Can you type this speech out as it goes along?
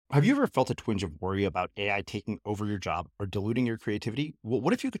Have you ever felt a twinge of worry about AI taking over your job or diluting your creativity? Well,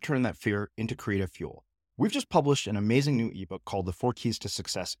 what if you could turn that fear into creative fuel? We've just published an amazing new ebook called The 4 Keys to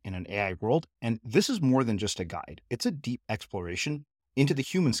Success in an AI World, and this is more than just a guide. It's a deep exploration into the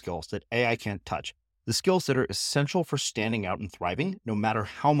human skills that AI can't touch, the skills that are essential for standing out and thriving, no matter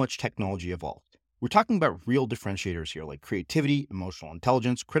how much technology evolves. We're talking about real differentiators here, like creativity, emotional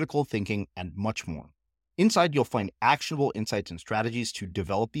intelligence, critical thinking, and much more. Inside, you'll find actionable insights and strategies to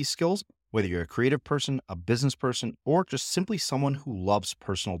develop these skills, whether you're a creative person, a business person, or just simply someone who loves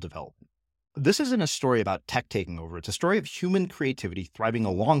personal development. This isn't a story about tech taking over. It's a story of human creativity thriving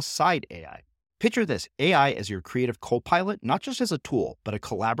alongside AI. Picture this, AI as your creative co-pilot, not just as a tool, but a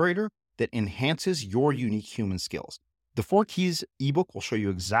collaborator that enhances your unique human skills. The 4 Keys ebook will show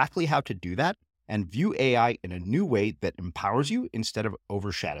you exactly how to do that and view AI in a new way that empowers you instead of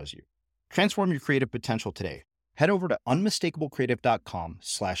overshadows you. Transform your creative potential today. Head over to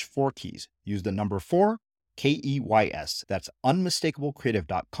unmistakablecreative.com/4keys. Use the number 4, KEYS. That's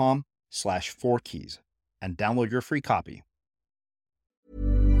unmistakablecreative.com/4keys and download your free copy.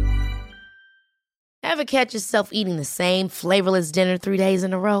 Ever catch yourself eating the same flavorless dinner 3 days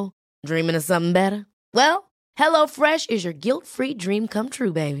in a row? Dreaming of something better? Well, HelloFresh is your guilt-free dream come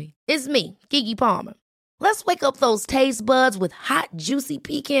true, baby. It's me, Keke Palmer. Let's wake up those taste buds with hot, juicy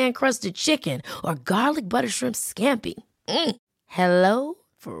pecan-crusted chicken or garlic butter shrimp scampi. Hello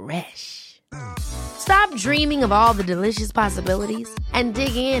Fresh. Stop dreaming of all the delicious possibilities and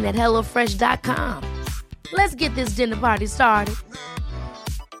dig in at HelloFresh.com. Let's get this dinner party started.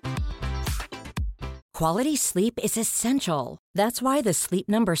 Quality sleep is essential. That's why the Sleep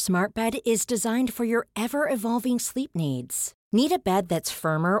Number Smart Bed is designed for your ever-evolving sleep needs. Need a bed that's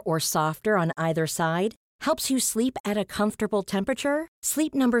firmer or softer on either side? Helps you sleep at a comfortable temperature?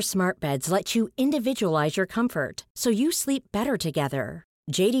 Sleep Number Smart Beds let you individualize your comfort, so you sleep better together.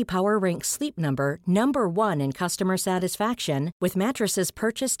 J.D. Power ranks Sleep Number number 1 in customer satisfaction with mattresses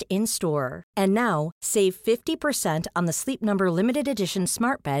purchased in-store. And now, save 50% on the Sleep Number Limited Edition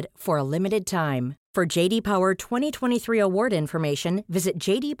Smart Bed for a limited time. For J.D. Power 2023 award information, visit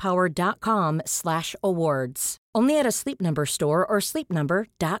jdpower.com/awards. Only at a Sleep Number store or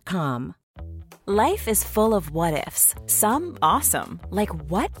sleepnumber.com. Life is full of what-ifs. Some awesome, like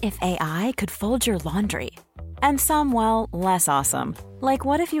what if AI could fold your laundry? And some, well, less awesome, like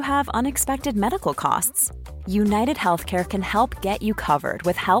what if you have unexpected medical costs? United Healthcare can help get you covered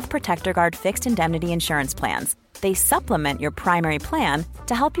with Health Protector Guard fixed indemnity insurance plans. They supplement your primary plan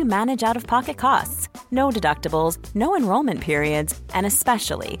to help you manage out-of-pocket costs. No deductibles, no enrollment periods, and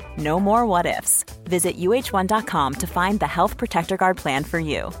especially no more what-ifs. Visit uh1.com to find the Health Protector Guard plan for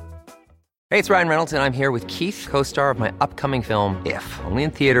you. Hey, it's Ryan Reynolds, and I'm here with Keith, co-star of my upcoming film, If, only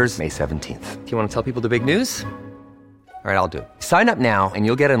in theaters May 17th. Do you want to tell people the big news? All right, I'll do it. Sign up now and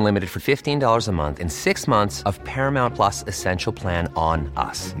you'll get unlimited for $15 a month and 6 months of Paramount Plus Essential Plan on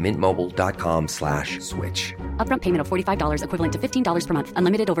us. MintMobile.com/switch. Upfront payment of $45 equivalent to $15 per month.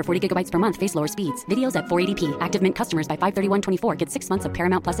 Unlimited over 40 gigabytes per month. Face lower speeds. Videos at 480p. Active Mint customers by 531.24 get 6 months of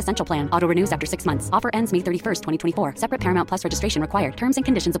Paramount Plus Essential Plan. Auto renews after 6 months. Offer ends May 31st, 2024. Separate Paramount Plus registration required. Terms and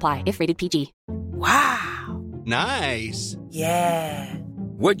conditions apply if rated PG. Wow. Nice. Yeah.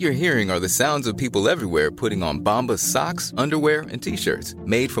 What you're hearing are the sounds of people everywhere putting on Bombas socks, underwear, and T-shirts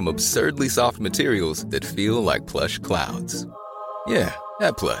made from absurdly soft materials that feel like plush clouds. Yeah,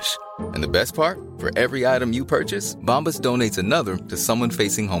 that plush. And the best part? For every item you purchase, Bombas donates another to someone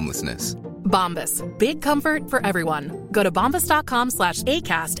facing homelessness. Bombas. Big comfort for everyone. Go to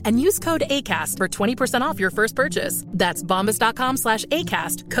bombas.com/ACAST and use code ACAST for 20% off your first purchase. That's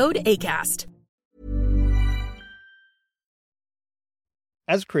bombas.com/ACAST. Code ACAST.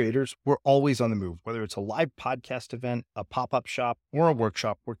 As creators, we're always on the move. Whether it's a live podcast event, a pop-up shop, or a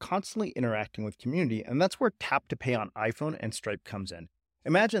workshop, we're constantly interacting with community, and that's where Tap to Pay on iPhone and Stripe comes in.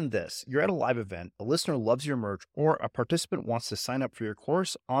 Imagine this. You're at a live event, a listener loves your merch, or a participant wants to sign up for your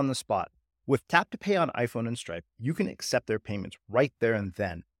course on the spot. With Tap to Pay on iPhone and Stripe, you can accept their payments right there and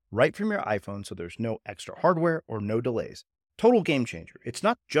then, right from your iPhone, so there's no extra hardware or no delays. Total game changer. It's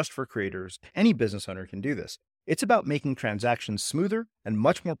not just for creators. Any business owner can do this. It's about making transactions smoother and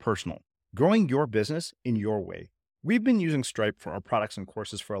much more personal, growing your business in your way. We've been using Stripe for our products and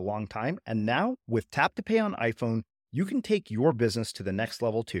courses for a long time, and now with Tap to Pay on iPhone, you can take your business to the next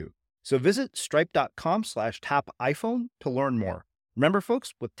level too. So visit stripe.com/tapiphone to learn more. Remember,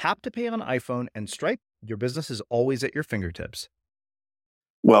 folks, with Tap to Pay on iPhone and Stripe, your business is always at your fingertips.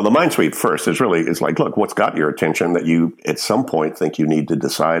 Well, the mind sweep first is like, look, what's got your attention that you at some point think you need to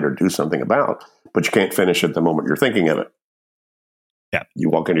decide or do something about, but you can't finish at the moment you're thinking of it. Yeah.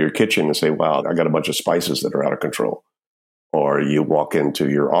 You walk into your kitchen and say, wow, I got a bunch of spices that are out of control. Or you walk into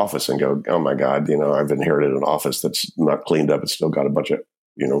your office and go, oh my God, I've inherited an office that's not cleaned up. It's still got a bunch of,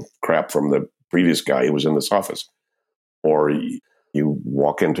 crap from the previous guy who was in this office. Or you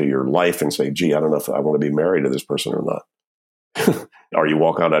walk into your life and say, gee, I don't know if I want to be married to this person or not. Or you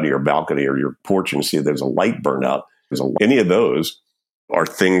walk out of your balcony or your porch and see there's a light burned out. Any of those are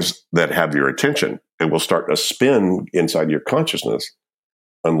things that have your attention and will start to spin inside your consciousness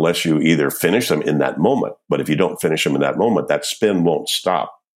unless you either finish them in that moment. But if you don't finish them in that moment, that spin won't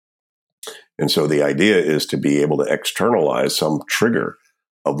stop. And so the idea is to be able to externalize some trigger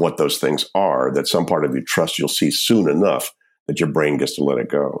of what those things are, that some part of you trust you'll see soon enough that your brain gets to let it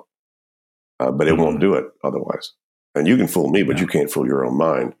go. But it won't do it otherwise. And you can fool me, but you can't fool your own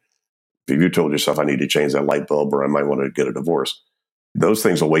mind. If you told yourself, I need to change that light bulb or I might want to get a divorce, those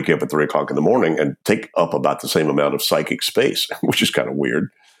things will wake you up at 3 o'clock in the morning and take up about the same amount of psychic space, which is kind of weird.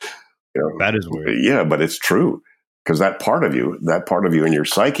 That is weird. Yeah, but it's true. Because that part of you in your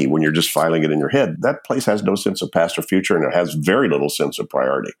psyche, when you're just filing it in your head, that place has no sense of past or future, and it has very little sense of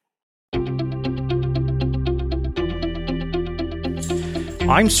priority.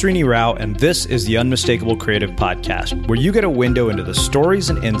 I'm Srini Rao, and this is the Unmistakable Creative Podcast, where you get a window into the stories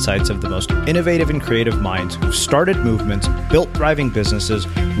and insights of the most innovative and creative minds who've started movements, built thriving businesses,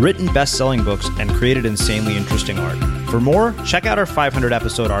 written best-selling books, and created insanely interesting art. For more, check out our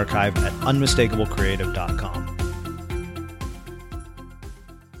 500-episode archive at unmistakablecreative.com.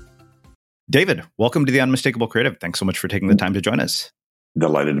 David, welcome to the Unmistakable Creative. Thanks so much for taking the time to join us.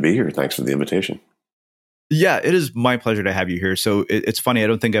 Delighted to be here. Thanks for the invitation. Yeah, it is my pleasure to have you here. So it's funny, I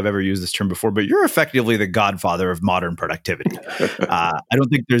don't think I've ever used this term before, but you're effectively the godfather of modern productivity. I don't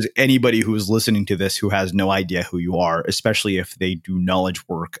think there's anybody who's listening to this who has no idea who you are, especially if they do knowledge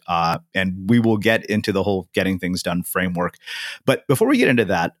work. And we will get into the whole getting things done framework. But before we get into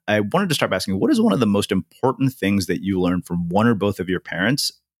that, I wanted to start by asking, what is one of the most important things that you learned from one or both of your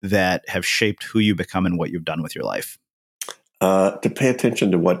parents that have shaped who you become and what you've done with your life? To pay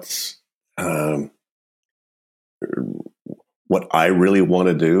attention to what I really want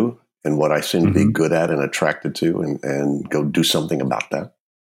to do and what I seem to be good at and attracted to, and go do something about that.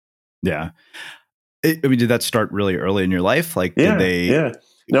 Yeah. Did that start really early in your life? How did that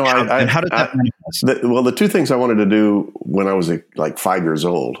manifest? The two things I wanted to do when I was like 5 years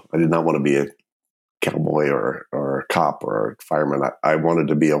old, I did not want to be a cowboy or a cop or a fireman. I wanted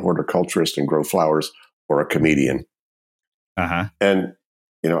to be a horticulturist and grow flowers, or a comedian. And,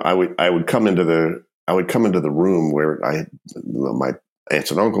 I would come into the room where my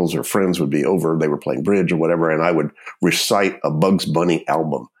aunts and uncles or friends would be over. They were playing bridge or whatever, and I would recite a Bugs Bunny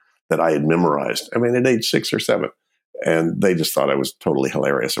album that I had memorized. I mean, at age 6 or 7, and they just thought I was totally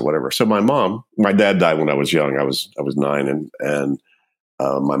hilarious or whatever. So my dad died when I was young. I was 9, and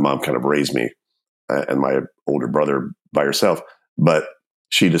my mom kind of raised me and my older brother by herself. But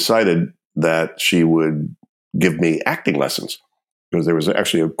she decided that she would give me acting lessons, because there was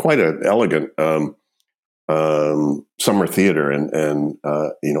actually quite an elegant summer theater and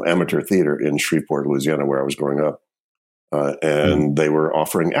amateur theater in Shreveport, Louisiana, where I was growing up. And they were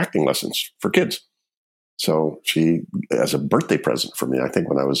offering acting lessons for kids. So she, as a birthday present for me, I think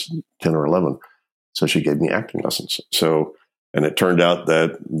when I was 10 or 11, so she gave me acting lessons. And it turned out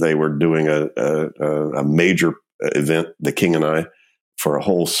that they were doing a major event, The King and I, for a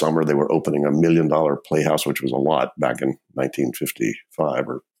whole summer. They were opening $1 million playhouse, which was a lot back in 1955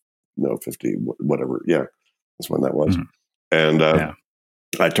 or 50, whatever. Yeah, that's when that was. And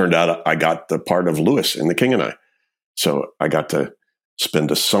I turned out I got the part of Lewis in The King and I. So I got to spend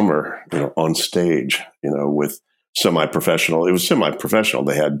a summer, on stage, with semi-professional. It was semi-professional.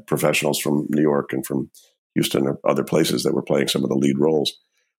 They had professionals from New York and from Houston or other places that were playing some of the lead roles.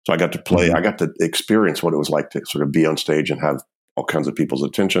 So I got to play, I got to experience what it was like to sort of be on stage and have all kinds of people's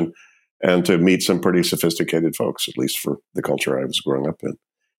attention, and to meet some pretty sophisticated folks, at least for the culture I was growing up in.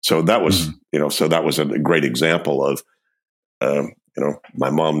 So that was, that was a great example of, my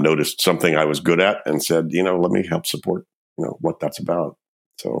mom noticed something I was good at and said, let me help support, what that's about.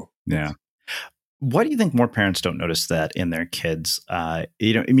 So, yeah. Why do you think more parents don't notice that in their kids? I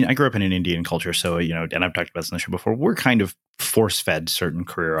grew up in an Indian culture, so, and I've talked about this on the show before, we're kind of force-fed certain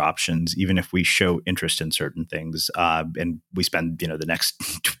career options, even if we show interest in certain things. And we spend, the next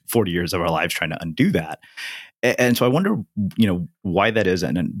 40 years of our lives trying to undo that. And so I wonder, why that is.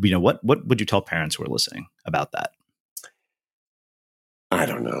 And what would you tell parents who are listening about that? I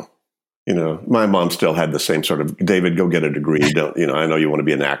don't know. My mom still had the same sort of, David, go get a degree. I know you want to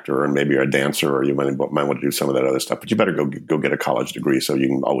be an actor, and maybe you're a dancer, or you might want to do some of that other stuff, but you better go get a college degree so you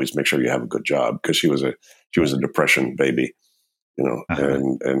can always make sure you have a good job. Because she was a Depression baby,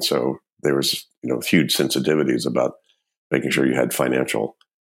 and so there was, huge sensitivities about making sure you had financial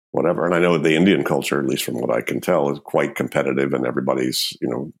whatever. And I know the Indian culture, at least from what I can tell, is quite competitive, and everybody's,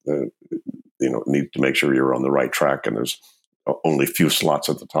 need to make sure you're on the right track, and there's only few slots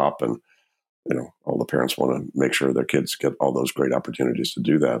at the top, and all the parents want to make sure their kids get all those great opportunities to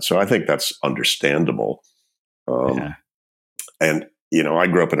do that. So I think that's understandable. And I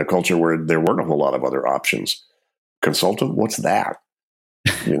grew up in a culture where there weren't a whole lot of other options. Consultant, what's that?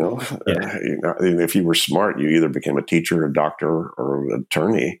 If you were smart, you either became a teacher, a doctor, or an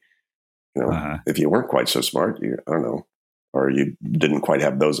attorney. If you weren't quite so smart, I don't know, or you didn't quite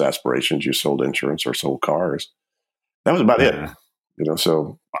have those aspirations, you sold insurance or sold cars. That was about it.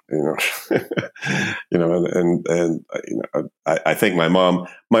 I think my mom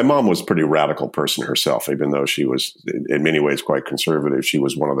was a pretty radical person herself, even though she was in many ways quite conservative. She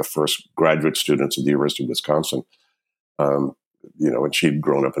was one of the first graduate students at the University of Wisconsin. And she'd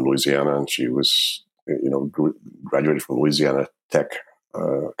grown up in Louisiana, and she was, graduated from Louisiana Tech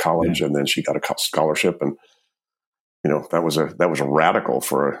College, and then she got a scholarship, and that was a radical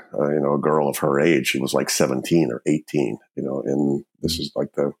for a girl of her age. She was like 17 or 18, and this is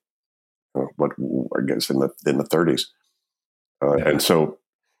like the what I guess in the 30s, and so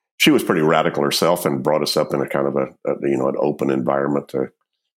she was pretty radical herself, and brought us up in a kind of an open environment to,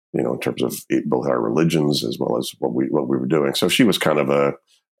 in terms of both our religions as well as what we were doing. So she was kind of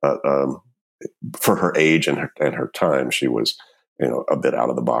for her age and her time, she was a bit out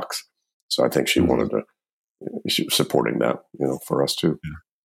of the box. So I think she wanted to. She was supporting that, for us too.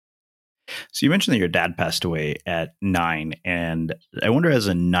 So you mentioned that your dad passed away at 9, and I wonder, as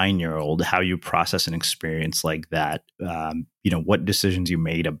a 9-year-old, how you process an experience like that. What decisions you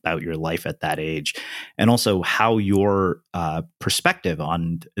made about your life at that age, and also how your perspective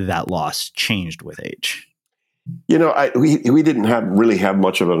on that loss changed with age. We didn't really have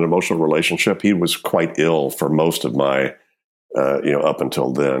much of an emotional relationship. He was quite ill for most of my. Up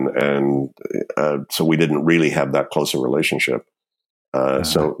until then. And so we didn't really have that close a relationship.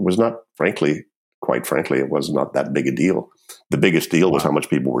 So it was not, quite frankly, it was not that big a deal. The biggest deal was how much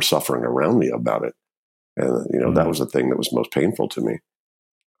people were suffering around me about it. And, that was the thing that was most painful to me.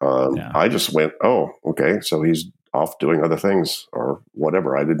 I just went, oh, okay, so he's off doing other things or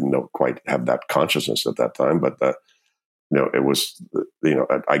whatever. I didn't quite have that consciousness at that time, but, it was,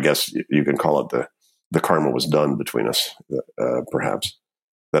 I guess you can call it the karma was done between us, perhaps,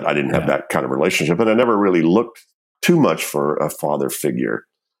 that I didn't have that kind of relationship. And I never really looked too much for a father figure,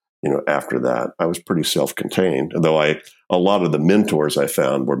 after that. I was pretty self-contained, though a lot of the mentors I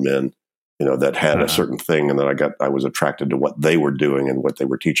found were men, that had a certain thing, and then I was attracted to what they were doing and what they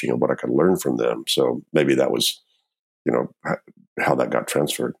were teaching and what I could learn from them. So maybe that was, how that got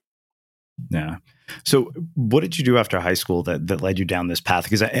transferred. Yeah. So what did you do after high school that led you down this path?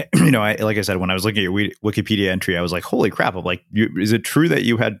 Because like I said, when I was looking at your Wikipedia entry, I was like, holy crap. I'm like, is it true that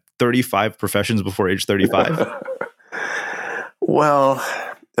you had 35 professions before age 35? Well,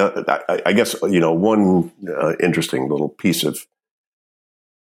 I guess, one interesting little piece of,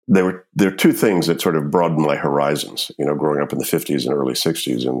 there are two things that sort of broadened my horizons. Growing up in the 50s and early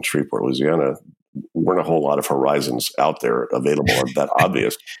 60s in Shreveport, Louisiana, weren't a whole lot of horizons out there available that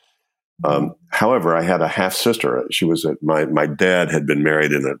obvious. However, I had a half sister. She was my dad had been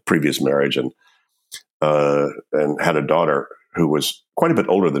married in a previous marriage and had a daughter who was quite a bit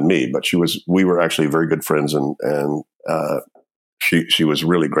older than me, but we were actually very good friends, and she was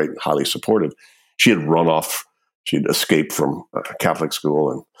really great and highly supportive. She'd escaped from a Catholic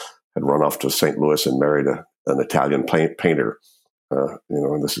school and had run off to St. Louis and married an Italian painter.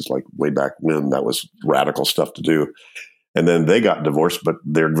 And this is like way back when. That was radical stuff to do. And then they got divorced, but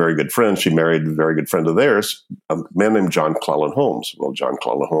they're very good friends. She married a very good friend of theirs, a man named John Cleland Holmes. Well, John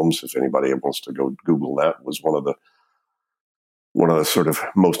Cleland Holmes, if anybody wants to go Google that, was one of the sort of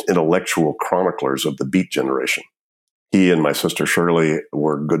most intellectual chroniclers of the Beat generation. He and my sister Shirley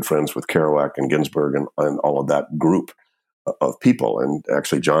were good friends with Kerouac and Ginsberg and all of that group of people. And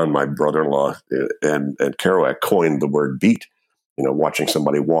actually, John, my brother-in-law, and Kerouac coined the word beat. Watching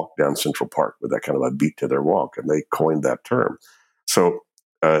somebody walk down Central Park with that kind of a beat to their walk, and they coined that term. So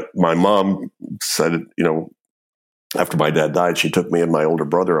my mom said, after my dad died, she took me and my older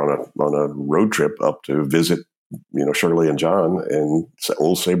brother on a road trip up to visit, Shirley and John in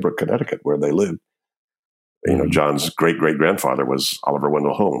Old Saybrook, Connecticut, where they lived. John's great-great-grandfather was Oliver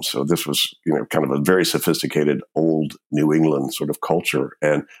Wendell Holmes. So this was, kind of a very sophisticated old New England sort of culture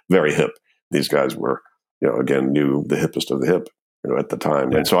and very hip. These guys were, again, knew the hippest of the hip. At the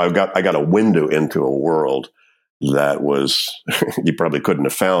time. Yeah. And so I got a window into a world that was, you probably couldn't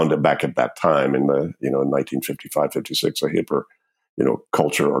have found back at that time in the, 1955, 56, a hipper,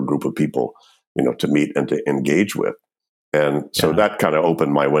 culture or group of people, to meet and to engage with. And so that kind of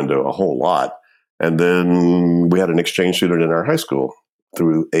opened my window a whole lot. And then we had an exchange student in our high school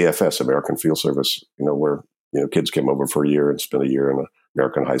through AFS, American Field Service, where, kids came over for a year and spent a year in an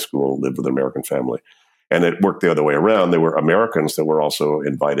American high school and lived with an American family. And it worked the other way around. There were Americans that were also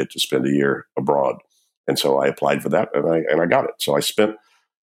invited to spend a year abroad. And so I applied for that and I got it. So I spent,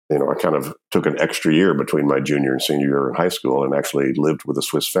 I kind of took an extra year between my junior and senior year in high school and actually lived with a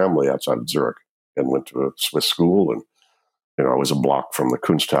Swiss family outside of Zurich and went to a Swiss school. And, I was a block from the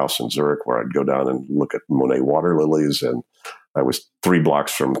Kunsthaus in Zurich where I'd go down and look at Monet water lilies. And I was 3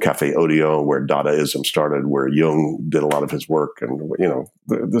 blocks from Café Odeon where Dadaism started, where Jung did a lot of his work. And,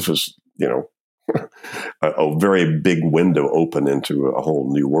 this was, a very big window open into a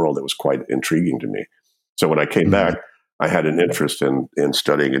whole new world that was quite intriguing to me. So when I came back, I had an interest in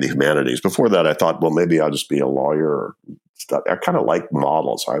studying the humanities. Before that, I thought, well, maybe I'll just be a lawyer or stuff. I kind of like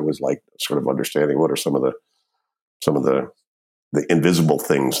models. I always like sort of understanding what are some of the invisible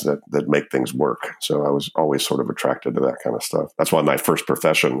things that make things work. So I was always sort of attracted to that kind of stuff. That's why my first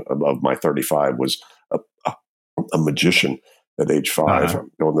profession of my 35 was a magician at age 5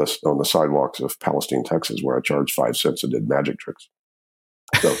 on the sidewalks of Palestine, Texas, where I charged 5 cents and did magic tricks.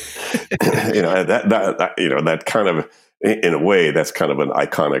 So, that kind of, in a way, that's kind of an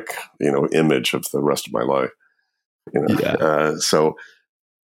iconic, image of the rest of my life. So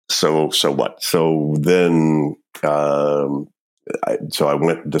what? So then, I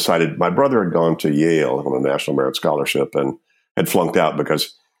decided my brother had gone to Yale on a National Merit Scholarship and had flunked out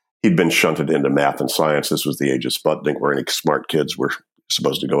because he'd been shunted into math and science. This was the age of Sputnik, where any smart kids were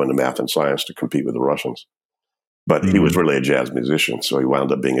supposed to go into math and science to compete with the Russians. But he was really a jazz musician, so he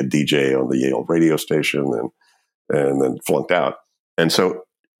wound up being a DJ on the Yale radio station and then flunked out. And so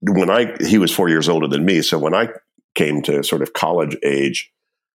he was 4 years older than me, so when I came to sort of college age,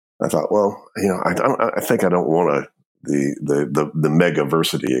 I thought, well, I think I don't want the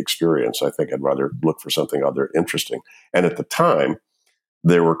megaversity experience. I think I'd rather look for something other interesting. And at the time,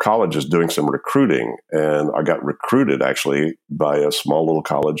 there were colleges doing some recruiting, and I got recruited actually by a small little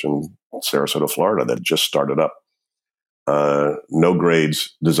college in Sarasota, Florida that just started up. No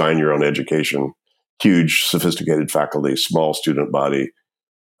grades, design your own education, huge, sophisticated faculty, small student body,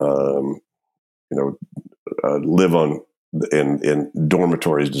 live in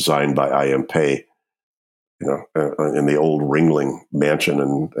dormitories designed by I.M. Pei, in the old Ringling mansion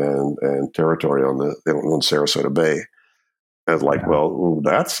and territory on Sarasota Bay. I was like, well,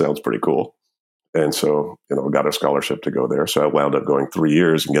 that sounds pretty cool. And so, got a scholarship to go there. So I wound up going 3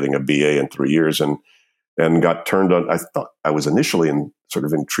 years and getting a BA in 3 years and got turned on. I thought I was initially sort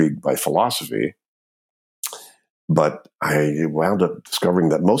of intrigued by philosophy, but I wound up discovering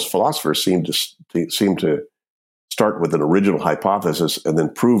that most philosophers seem to start with an original hypothesis and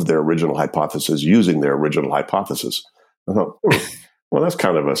then prove their original hypothesis using their original hypothesis. I thought, well, that's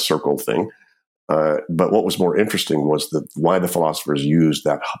kind of a circle thing. But what was more interesting was why the philosophers used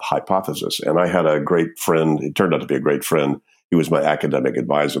that hypothesis. And I had a great friend. It turned out to be a great friend. He was my academic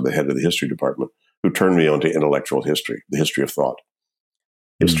advisor, the head of the history department, who turned me on to intellectual history, the history of thought,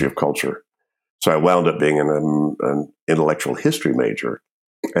 history of culture. So I wound up being an intellectual history major,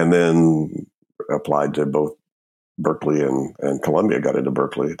 and then applied to both Berkeley and Columbia. Got into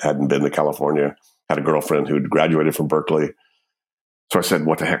Berkeley. Hadn't been to California. Had a girlfriend who'd graduated from Berkeley. So I said,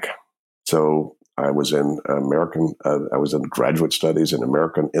 what the heck? So I was in graduate studies in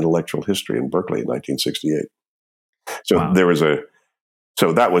American intellectual history in Berkeley in 1968. So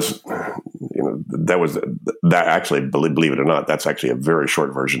that actually, believe it or not, that's actually a very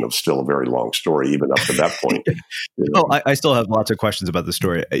short version of still a very long story, even up to that point. Oh, I still have lots of questions about the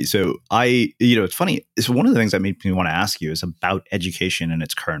story. So it's funny. So one of the things that made me want to ask you is about education in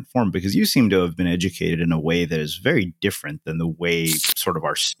its current form, because you seem to have been educated in a way that is very different than the way sort of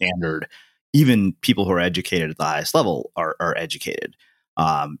our standard, even people who are educated at the highest level are educated.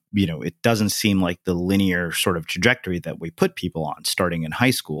 It doesn't seem like the linear sort of trajectory that we put people on starting in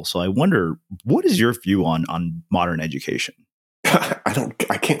high school. So I wonder, what is your view on modern education?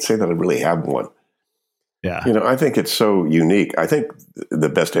 I can't say that I really have one. Yeah. I think it's so unique. I think the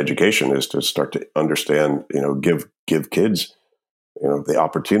best education is to start to understand, give kids, the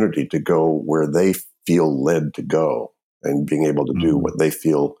opportunity to go where they feel led to go and being able to do what they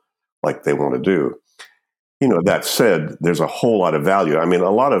feel like they want to do. That said, there's a whole lot of value. I mean, a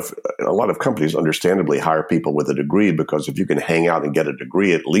lot of companies understandably hire people with a degree, because if you can hang out and get a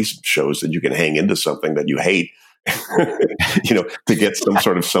degree, it at least shows that you can hang into something that you hate, to get some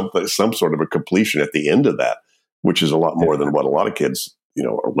sort of a completion at the end of that, which is a lot more than what a lot of kids,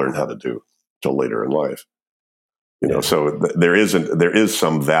 learn how to do till later in life. So there is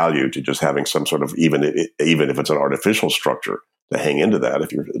some value to just having some sort of, even if it's an artificial structure, to hang into that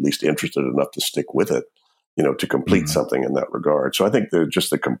if you're at least interested enough to stick with it, to complete something in that regard. So I think just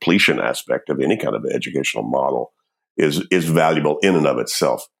the completion aspect of any kind of educational model is valuable in and of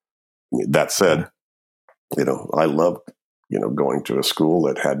itself. That said, I loved, going to a school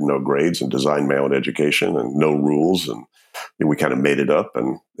that had no grades and designed my own education and no rules, and we kind of made it up.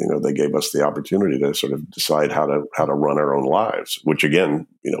 And they gave us the opportunity to sort of decide how to run our own lives, which again,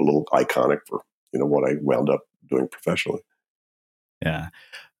 a little iconic for what I wound up doing professionally. Yeah.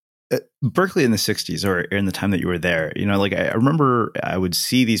 Berkeley in the 60s, or in the time that you were there, I remember I would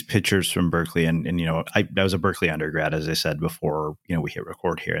see these pictures from Berkeley, and I was a Berkeley undergrad, as I said before, we hit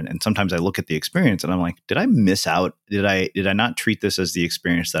record here. And sometimes I look at the experience and I'm like, did I miss out? Did I not treat this as the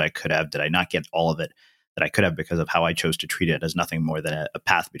experience that I could have? Did I not get all of it that I could have because of how I chose to treat it as nothing more than a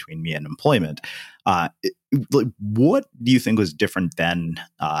path between me and employment? What do you think was different then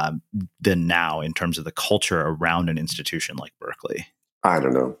than now in terms of the culture around an institution like Berkeley? I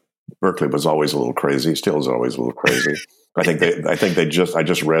don't know. Berkeley was always a little crazy. Still is always a little crazy. I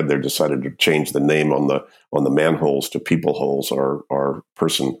just read they decided to change the name on the manholes to people holes or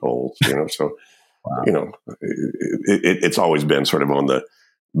person holes. So wow. It's always been sort of on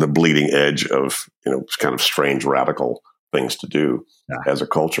the bleeding edge of kind of strange radical things to do as a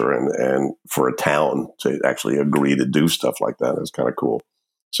culture, and for a town to actually agree to do stuff like that is kind of cool.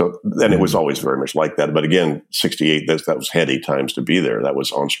 So then it was always very much like that. But again, 68, that was heady times to be there. That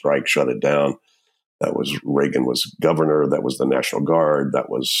was on strike, shut it down. That was Reagan was governor. That was the National Guard. That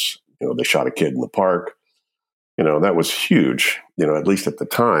was, they shot a kid in the park. That was huge, at least at the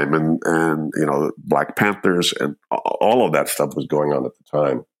time. And Black Panthers and all of that stuff was going on at the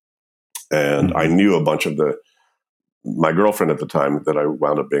time. And I knew a bunch of my girlfriend at the time that I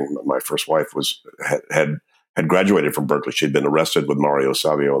wound up being my first wife had graduated from Berkeley. She'd been arrested with Mario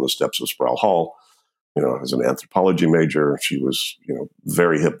Savio on the steps of Sproul Hall, as an anthropology major. She was,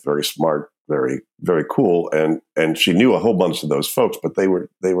 very hip, very smart, very, very cool. And she knew a whole bunch of those folks, but they were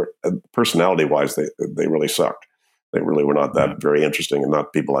personality wise, they really sucked. They really were not that very interesting and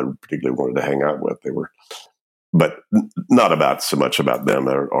not people I particularly wanted to hang out with. They were, but not so much about them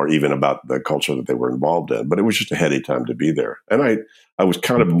or even about the culture that they were involved in, but it was just a heady time to be there. And I was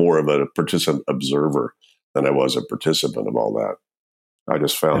kind of more of a participant observer than I was a participant of all that. I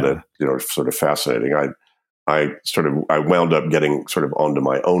just found it, sort of fascinating. I wound up getting sort of onto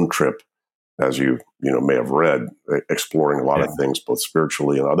my own trip, as you may have read, exploring a lot of things, both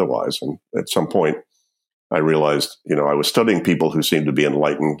spiritually and otherwise. And at some point, I realized, I was studying people who seemed to be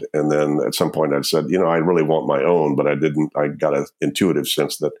enlightened. And then at some point I said, I really want my own, but I got an intuitive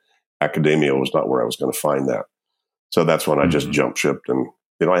sense that academia was not where I was going to find that. So that's when I just jumped ship. And,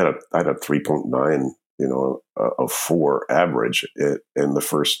 I had a 3.9, a 4 average in the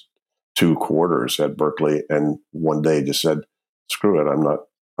first 2 quarters at Berkeley. And one day just said, screw it.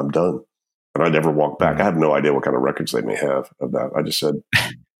 I'm done. And I never walked back. I have no idea what kind of records they may have of that. I just said,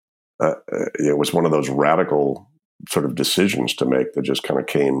 it was one of those radical sort of decisions to make that just kind of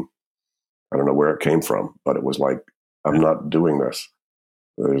came. I don't know where it came from, but it was like, I'm not doing this.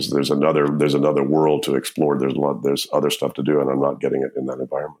 There's another world to explore. There's other stuff to do, and I'm not getting it in that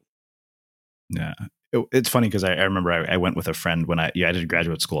environment. Yeah. It's funny because I remember I went with a friend when I did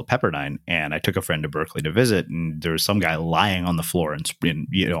graduate school at Pepperdine, and I took a friend to Berkeley to visit, and there was some guy lying on the floor and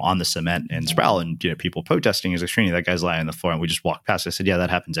on the cement in Sproul, and people protesting his extremity. That guy's lying on the floor, and we just walked past. I said, "Yeah, that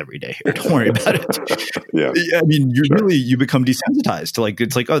happens every day here. Don't worry about it." Yeah, I mean, you become desensitized to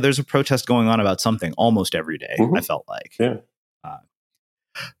it's like, oh, there's a protest going on about something almost every day. I felt like, yeah.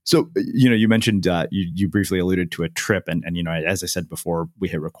 So, you mentioned you briefly alluded to a trip, and as I said before we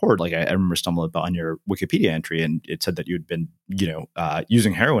hit record, I remember stumbling upon your Wikipedia entry, and it said that you had been,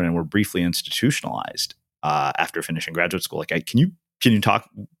 using heroin and were briefly institutionalized after finishing graduate school. Can you talk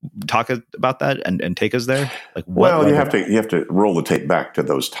about that and take us there? Well, you have to roll the tape back to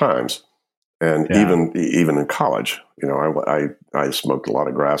those times, and even in college, I smoked a lot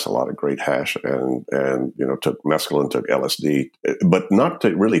of grass, a lot of great hash, and took mescaline, took LSD, but not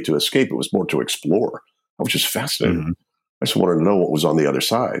to escape. It was more to explore. I was just fascinated. Mm-hmm. I just wanted to know what was on the other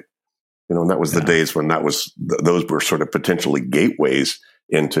side. And that was the days when those were sort of potentially gateways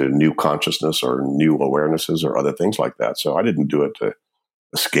into new consciousness or new awarenesses or other things like that. So I didn't do it to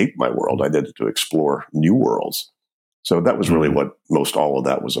escape my world. I did it to explore new worlds. So that was really what most all of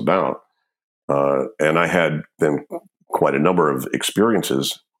that was about. And I had then quite a number of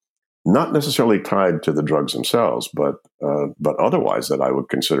experiences, not necessarily tied to the drugs themselves, but otherwise that I would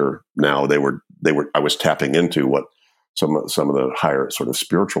consider now I was tapping into what some of the higher sort of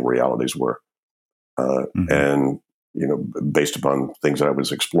spiritual realities were. And based upon things that I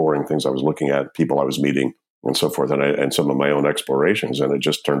was exploring, things I was looking at, people I was meeting, and so forth, and some of my own explorations. And it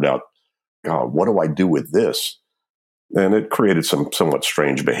just turned out, God, what do I do with this? And it created some somewhat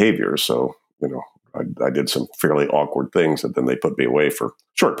strange behaviors. So, I did some fairly awkward things that then they put me away for a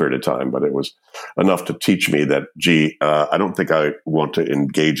short period of time, but it was enough to teach me that, I don't think I want to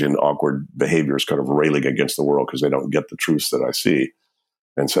engage in awkward behaviors, kind of railing against the world because they don't get the truths that I see.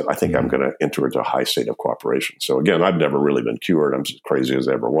 And said, I think I'm going to enter into a high state of cooperation. So again, I've never really been cured. I'm as crazy as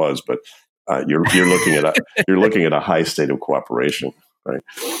I ever was, but you're looking at a high state of cooperation, right?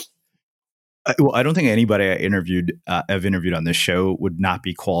 Well, I don't think anybody I've interviewed on this show would not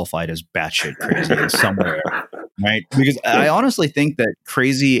be qualified as batshit crazy in somewhere, right? Because I honestly think that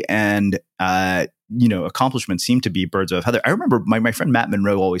crazy and accomplishments seem to be birds of a feather. I remember my friend Matt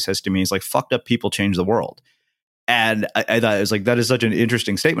Monroe always says to me, he's like, "Fucked up people change the world." And I thought it was like, that is such an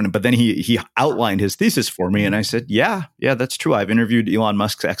interesting statement. But then he outlined his thesis for me, and I said, yeah, that's true. I've interviewed Elon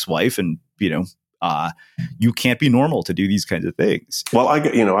Musk's ex-wife, and you can't be normal to do these kinds of things. Well,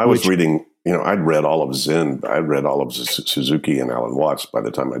 I was reading. I'd read all of Zen. I'd read all of Suzuki and Alan Watts by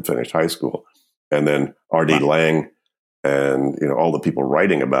the time I'd finished high school. And then R.D. Laing and, all the people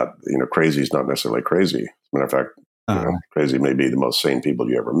writing about, crazy is not necessarily crazy. As a matter of fact, crazy may be the most sane people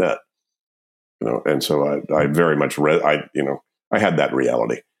you ever met. And so I very much read, I had that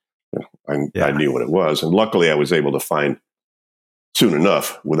reality. I knew what it was. And luckily I was able to find soon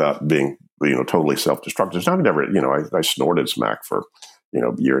enough without being, totally self-destructive. I never, I snorted smack for, a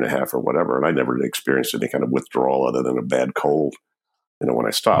year and a half or whatever. And I never experienced any kind of withdrawal other than a bad cold, when I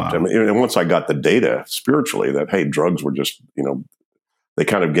stopped. Wow. I mean, and once I got the data spiritually that, hey, drugs were just, they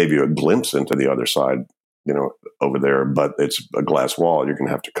kind of gave you a glimpse into the other side, over there, but it's a glass wall. You're going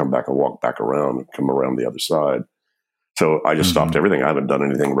to have to come back and walk back around and come around the other side. So I just stopped everything. I haven't done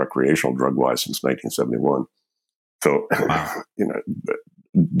anything recreational drug-wise since 1971. So,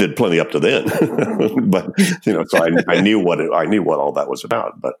 did plenty up to then, but, so I knew what all that was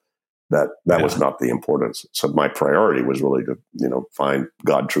about, but that was not the importance. So my priority was really to, find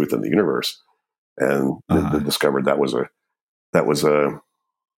God, truth in the universe, and discovered that was a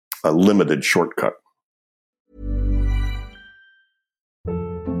limited shortcut.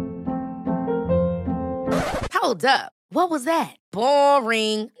 Hold up. What was that?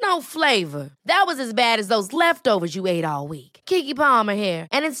 Boring. No flavor. That was as bad as those leftovers you ate all week. Keke Palmer here,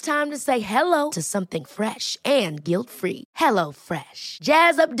 and it's time to say hello to something fresh and guilt-free. Hello Fresh.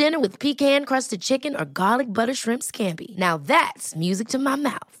 Jazz up dinner with pecan-crusted chicken or garlic butter shrimp scampi. Now that's music to my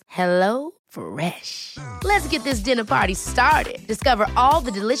mouth. Hello Fresh. Let's get this dinner party started. Discover all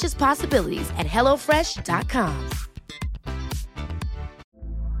the delicious possibilities at HelloFresh.com.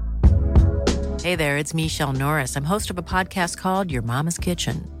 Hey there, it's Michelle Norris. I'm host of a podcast called Your Mama's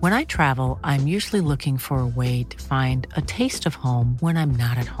Kitchen. When I travel, I'm usually looking for a way to find a taste of home when I'm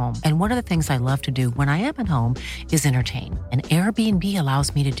not at home. And one of the things I love to do when I am at home is entertain. And Airbnb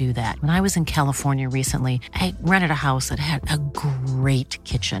allows me to do that. When I was in California recently, I rented a house that had a great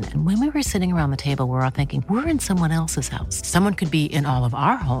kitchen. And when we were sitting around the table, we were all thinking, we're in someone else's house. Someone could be in all of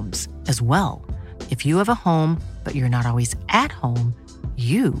our homes as well. If you have a home, but you're not always at home,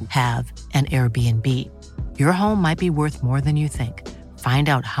 you have an Airbnb. Your home might be worth more than you think. Find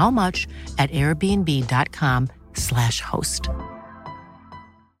out how much at airbnb.com/host.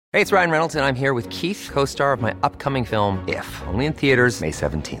 Hey, it's Ryan Reynolds, and I'm here with Keith, co-star of my upcoming film, If, only in theaters May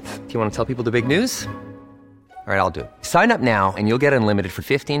 17th. Do you want to tell people the big news? All right, I'll do it. Sign up now and you'll get unlimited for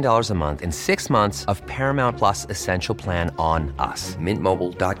 $15 a month and 6 months of Paramount Plus Essential Plan on us.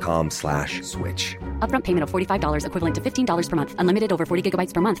 MintMobile.com/switch. Upfront payment of $45 equivalent to $15 per month. Unlimited over 40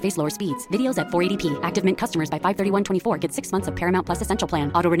 gigabytes per month. Face lower speeds. Videos at 480p. Active Mint customers by 531.24 get 6 months of Paramount Plus Essential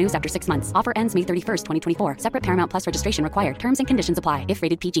Plan. Auto renews after 6 months. Offer ends May 31st, 2024. Separate Paramount Plus registration required. Terms and conditions apply if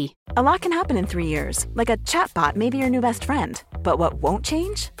rated PG. A lot can happen in 3 years. Like a chatbot may be your new best friend. But what won't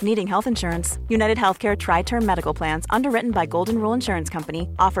change? Needing health insurance. United Healthcare Tri-Term Medical Plans, underwritten by Golden Rule Insurance Company,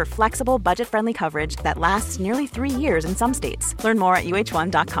 offer flexible, budget-friendly coverage that lasts nearly 3 years in some states. Learn more at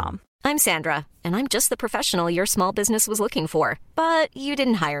uh1.com. I'm Sandra, and I'm just the professional your small business was looking for. But you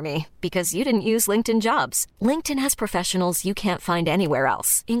didn't hire me because you didn't use LinkedIn Jobs. LinkedIn has professionals you can't find anywhere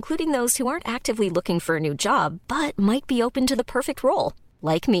else, including those who aren't actively looking for a new job, but might be open to the perfect role,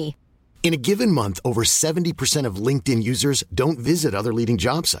 like me. In a given month, over 70% of LinkedIn users don't visit other leading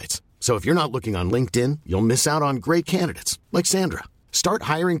job sites. So if you're not looking on LinkedIn, you'll miss out on great candidates like Sandra. Start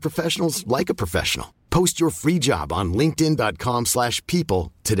hiring professionals like a professional. Post your free job on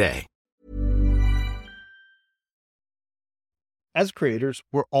linkedin.com/people today. As creators,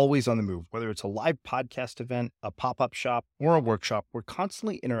 we're always on the move. Whether it's a live podcast event, a pop-up shop, or a workshop, we're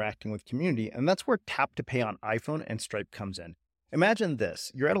constantly interacting with community, and that's where Tap to Pay on iPhone and Stripe comes in. Imagine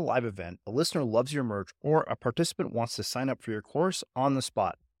this. You're at a live event, a listener loves your merch, or a participant wants to sign up for your course on the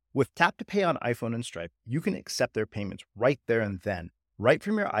spot. With Tap to Pay on iPhone and Stripe, you can accept their payments right there and then, right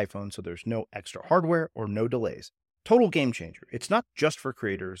from your iPhone, so there's no extra hardware or no delays. Total game changer. It's not just for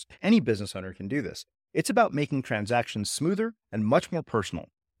creators. Any business owner can do this. It's about making transactions smoother and much more personal,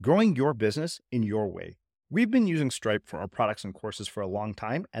 growing your business in your way. We've been using Stripe for our products and courses for a long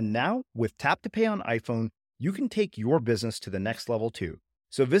time, and now with Tap to Pay on iPhone, you can take your business to the next level too.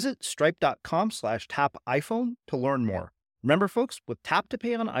 So visit stripe.com/tapiphone to learn more. Remember, folks, with Tap to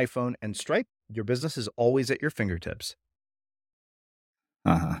Pay on iPhone and Stripe, your business is always at your fingertips.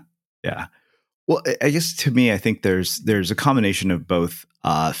 Yeah. Well, I guess to me, I think there's a combination of both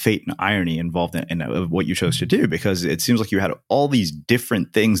fate and irony involved in what you chose to do, because it seems like you had all these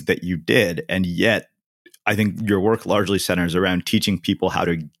different things that you did, and yet I think your work largely centers around teaching people how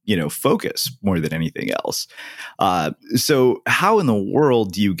to, focus more than anything else. So how in the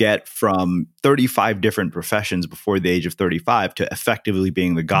world do you get from 35 different professions before the age of 35 to effectively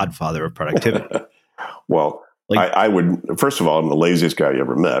being the godfather of productivity? Well, I would, first of all, I'm the laziest guy you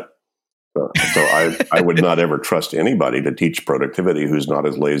ever met. So I would not ever trust anybody to teach productivity who's not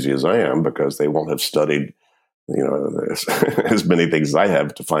as lazy as I am, because they won't have studied, as many things as I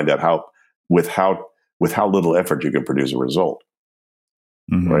have to find out with how little effort you can produce a result.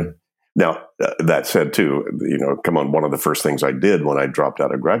 Mm-hmm. Right now, that said, too, one of the first things I did when I dropped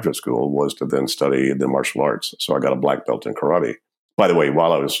out of graduate school was to then study the martial arts. So I got a black belt in karate. By the way,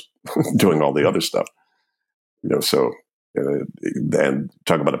 while I was doing all the other stuff, and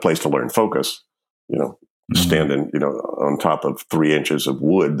talk about a place to learn focus, standing, on top of 3 inches of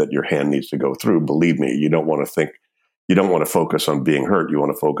wood that your hand needs to go through. Believe me, you don't want to focus on being hurt. You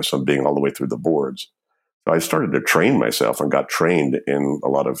want to focus on being all the way through the boards. So I started to train myself and got trained in a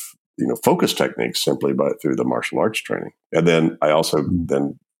lot of, focus techniques simply through the martial arts training. And then I also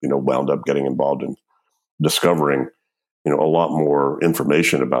wound up getting involved in discovering, a lot more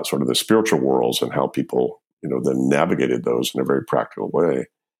information about sort of the spiritual worlds and how people, then navigated those in a very practical way.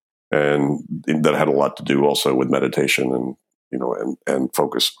 And that had a lot to do also with meditation and, and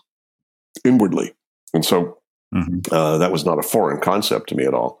focus inwardly. And so that was not a foreign concept to me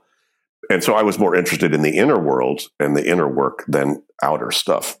at all. And so I was more interested in the inner world and the inner work than outer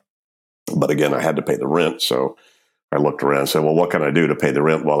stuff. But again, I had to pay the rent. So I looked around and said, well, what can I do to pay the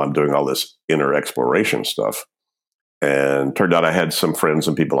rent while I'm doing all this inner exploration stuff? And turned out I had some friends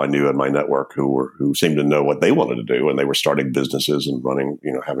and people I knew in my network who seemed to know what they wanted to do, and they were starting businesses and running,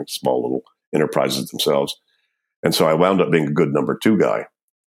 having small little enterprises themselves. And so I wound up being a good number 2 guy.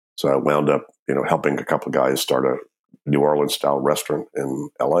 So I wound up, helping a couple of guys start a New Orleans style restaurant in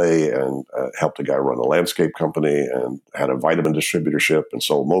LA, and helped a guy run a landscape company, and had a vitamin distributorship and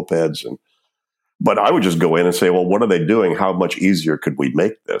sold mopeds. But I would just go in and say, well, what are they doing? How much easier could we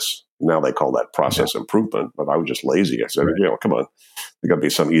make this? Now they call that process improvement, but I was just lazy. I said, come on, there got to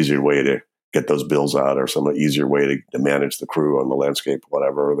be some easier way to get those bills out, or some easier way to manage the crew on the landscape,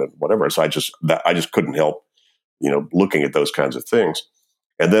 whatever. So I just couldn't help, looking at those kinds of things.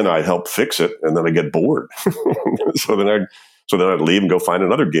 And then I'd help fix it, and then I get bored. So then I'd leave and go find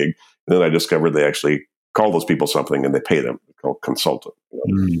another gig. And then I discovered they actually call those people something and they pay them. They're called consultant.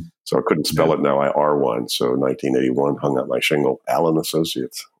 So I couldn't spell it now. I R1. So 1981, hung out my shingle, Allen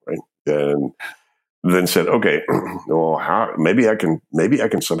Associates, right? And then said, okay, well, maybe I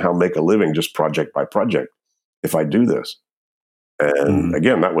can somehow make a living just project by project if I do this. And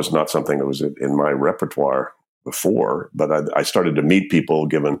again, that was not something that was in my repertoire before, but I started to meet people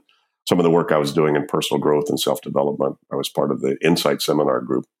given some of the work I was doing in personal growth and self-development. I was part of the Insight seminar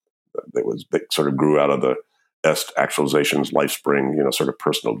group that sort of grew out of the EST Actualizations, LifeSpring, sort of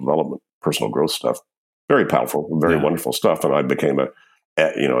personal development, personal growth stuff. Very powerful, very wonderful stuff. And I became a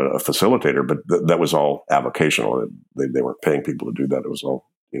facilitator, but that was all avocational. They weren't paying people to do that. It was all,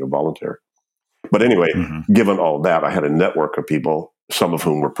 voluntary. But anyway, given all that, I had a network of people, some of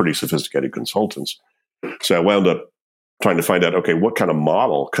whom were pretty sophisticated consultants. So I wound up trying to find out, okay, what kind of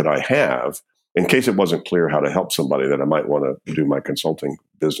model could I have in case it wasn't clear how to help somebody that I might want to do my consulting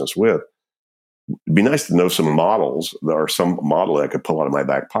business with. It'd be nice to know some models or some model that I could pull out of my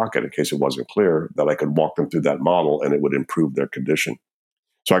back pocket in case it wasn't clear, that I could walk them through that model and it would improve their condition.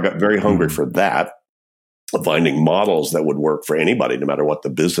 So I got very hungry for that, finding models that would work for anybody, no matter what the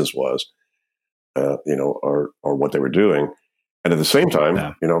business was, or what they were doing. And at the same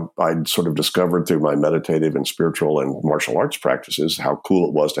time, I'd sort of discovered through my meditative and spiritual and martial arts practices how cool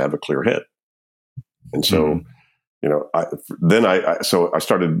it was to have a clear head. And so So I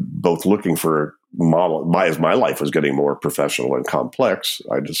started both looking for model. As my life was getting more professional and complex,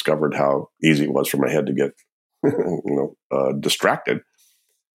 I discovered how easy it was for my head to get, distracted.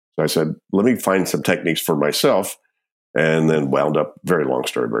 So I said, let me find some techniques for myself, and then wound up, very long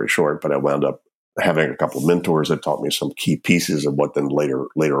story, very short, but I wound up having a couple of mentors that taught me some key pieces of what then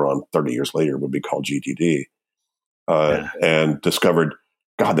later on, 30 years later, would be called GTD, and discovered,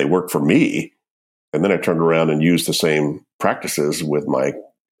 God, they work for me. And then I turned around and used the same practices with my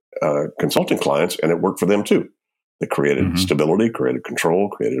consulting clients, and it worked for them too. They created stability, created control,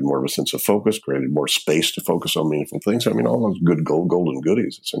 created more of a sense of focus, created more space to focus on meaningful things. I mean, all those good golden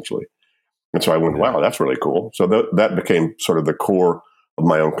goodies, essentially. And so I went, wow, that's really cool. So that became sort of the core of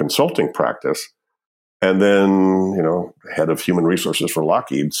my own consulting practice. And then, head of human resources for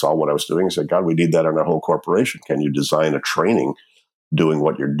Lockheed saw what I was doing and said, God, we need that in our whole corporation. Can you design a training doing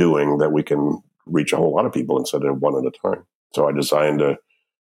what you're doing that we can reach a whole lot of people instead of one at a time? So I designed a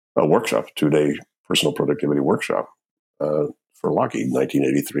workshop, 2-day personal productivity workshop for Lockheed,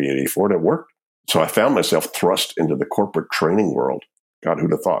 1983, 84, and it worked. So I found myself thrust into the corporate training world. God,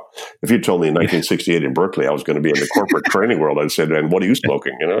 who'd have thought? If you told me in 1968 in Berkeley I was going to be in the corporate training world, I'd said, and what are you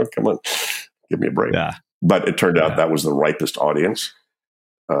smoking? Come on, give me a break. Yeah. But it turned out that was the ripest audience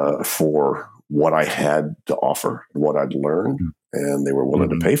for what I had to offer, what I'd learned, and they were willing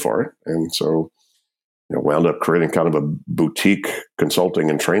to pay for it. And so wound up creating kind of a boutique consulting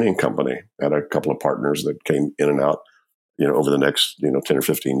and training company. Had a couple of partners that came in and out, over the next, 10 or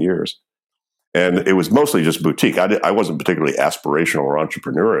 15 years. And it was mostly just boutique. I wasn't particularly aspirational or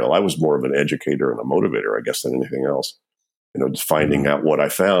entrepreneurial. I was more of an educator and a motivator, I guess, than anything else. Just finding out what I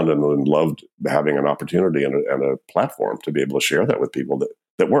found, and then loved having an opportunity and a platform to be able to share that with people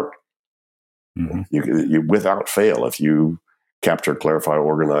that worked. You without fail, if you capture, clarify,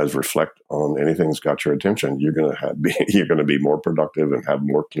 organize, reflect on anything that's got your attention, you're going to be more productive and have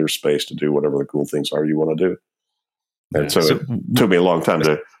more clear space to do whatever the cool things are you want to do. And so it took me a long time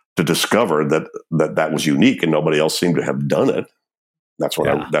to discover that was unique and nobody else seemed to have done it. That's when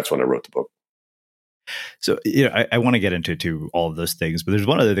I wrote the book. So, I want to get into all of those things, but there's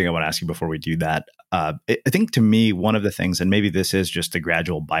one other thing I want to ask you before we do that. I think to me, one of the things, and maybe this is just a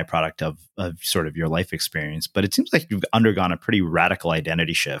gradual byproduct of sort of your life experience, but it seems like you've undergone a pretty radical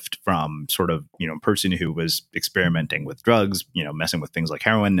identity shift from sort of, person who was experimenting with drugs, messing with things like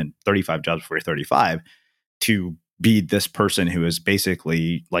heroin and 35 jobs before you're 35, to be this person who is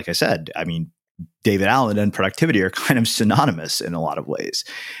basically, like I said, I mean, David Allen and productivity are kind of synonymous in a lot of ways.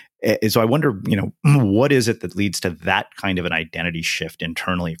 And so I wonder, what is it that leads to that kind of an identity shift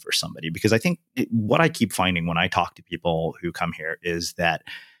internally for somebody? Because I think what I keep finding when I talk to people who come here is that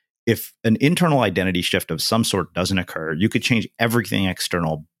if an internal identity shift of some sort doesn't occur, you could change everything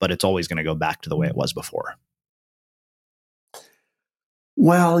external, but it's always going to go back to the way it was before.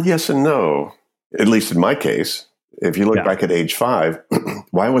 Well, yes and no, at least in my case. If you look back at age 5,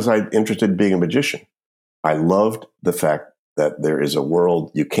 why was I interested in being a magician? I loved the fact that there is a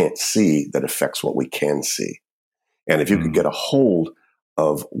world you can't see that affects what we can see. And if you could get a hold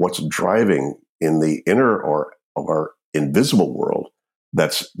of what's driving in the inner or of our invisible world,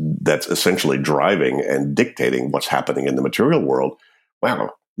 that's essentially driving and dictating what's happening in the material world,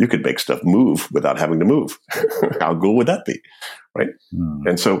 wow, you could make stuff move without having to move. How cool would that be? Right.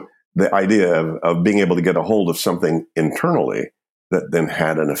 And so the idea of being able to get a hold of something internally that then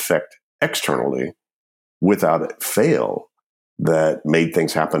had an effect externally without fail, that made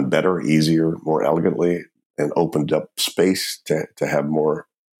things happen better, easier, more elegantly, and opened up space to have more,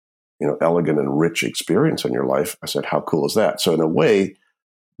 elegant and rich experience in your life. I said, how cool is that? So in a way,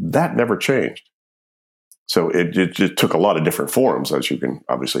 that never changed. So it just took a lot of different forms, as you can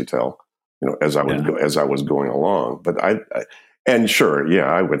obviously tell, as I was going along. But and sure,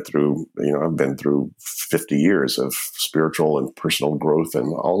 I went through, I've been through 50 years of spiritual and personal growth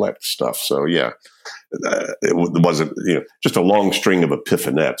and all that stuff. So it wasn't, just a long string of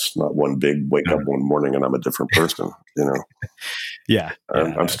epiphanettes, not one big wake up one morning and I'm a different person,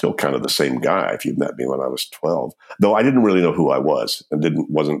 I'm still kind of the same guy if you'd met me when I was 12, though I didn't really know who I was and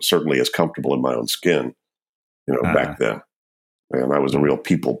wasn't certainly as comfortable in my own skin, back then. And I was a real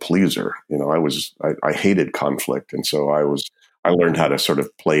people pleaser. I hated conflict. And so I learned how to sort of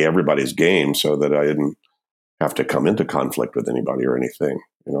play everybody's game so that I didn't have to come into conflict with anybody or anything.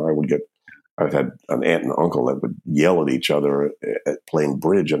 I had an aunt and uncle that would yell at each other at playing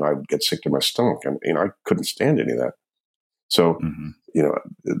bridge, and I would get sick to my stomach, and I couldn't stand any of that. So,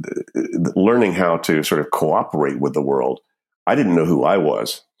 learning how to sort of cooperate with the world, I didn't know who I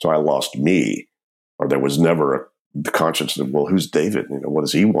was, so I lost me, or there was never the conscience of, well, who's David? What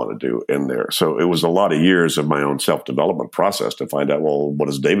does he want to do in there? So it was a lot of years of my own self-development process to find out, well, what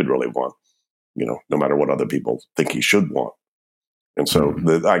does David really want? No matter what other people think he should want. And so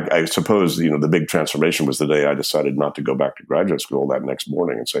I suppose, the big transformation was the day I decided not to go back to graduate school that next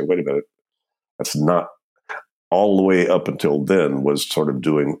morning and say, wait a minute, that's not all the way up until then was sort of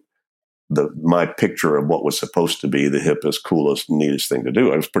doing my picture of what was supposed to be the hippest, coolest, neatest thing to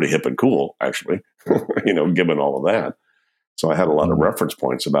do. I was pretty hip and cool, actually, given all of that. So I had a lot of reference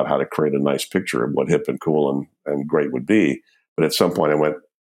points about how to create a nice picture of what hip and cool and great would be. But at some point I went,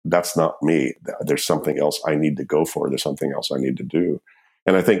 that's not me. There's something else I need to go for. There's something else I need to do.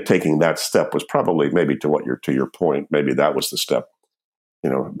 And I think taking that step was probably maybe to your point, maybe that was the step,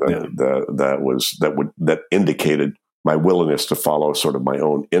 that indicated my willingness to follow sort of my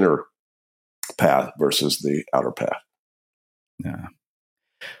own inner path versus the outer path. Yeah.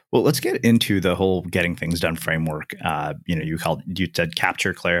 Well, let's get into the whole getting things done framework. You said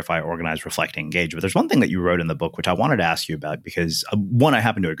capture, clarify, organize, reflect, engage. But there's one thing that you wrote in the book, which I wanted to ask you about because one, I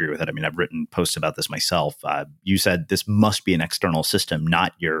happen to agree with it. I mean, I've written posts about this myself. You said this must be an external system,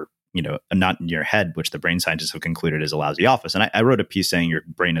 not in your head, which the brain scientists have concluded is a lousy office. And I wrote a piece saying your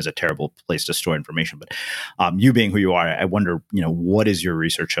brain is a terrible place to store information. But you being who you are, I wonder, what is your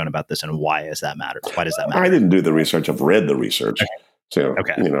research shown about this and why does that matter? Why does that matter? I didn't do the research. I've read the research. Okay. So,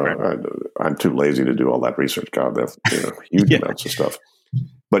 right. I'm too lazy to do all that research. God, that's huge amounts of stuff.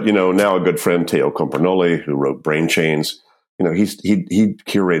 But, now a good friend, Teo Comparnoli, who wrote Brain Chains, he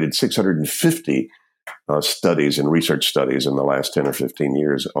curated 650 studies and research studies in the last 10 or 15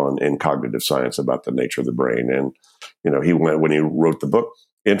 years in cognitive science about the nature of the brain. And, when he wrote the book,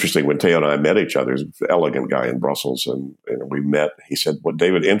 interesting, when Teo and I met each other, he's an elegant guy in Brussels, and we met, he said, well,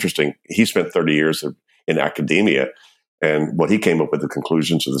 David, interesting. He spent 30 years in academia. And what he came up with, the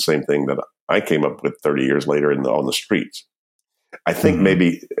conclusions are the same thing that I came up with 30 years later on the streets. I think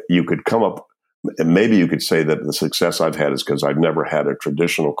maybe you could say that the success I've had is because I've never had a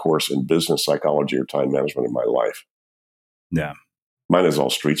traditional course in business psychology or time management in my life. Yeah. Mine is all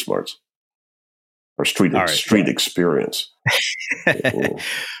street smarts or street experience.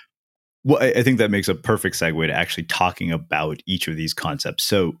 Well, I think that makes a perfect segue to actually talking about each of these concepts.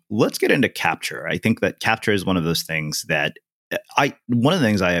 So let's get into capture. I think that capture is one of those things that one of the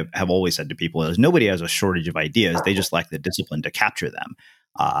things I have always said to people is nobody has a shortage of ideas. They just lack the discipline to capture them.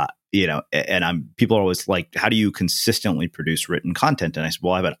 People are always like, how do you consistently produce written content? And I said,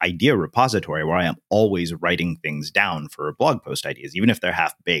 well, I have an idea repository where I am always writing things down for blog post ideas, even if they're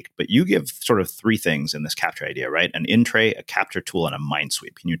half baked. But you give sort of three things in this capture idea, right? An in tray, a capture tool, and a mind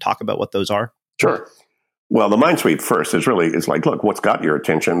sweep. Can you talk about what those are? Sure. Well, the mind sweep first is like, look, what's got your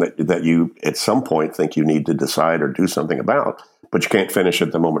attention that you at some point think you need to decide or do something about, but you can't finish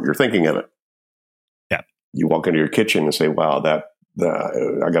at the moment you're thinking of it. Yeah. You walk into your kitchen and say, wow, I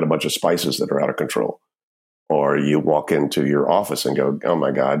got a bunch of spices that are out of control. Or you walk into your office and go, oh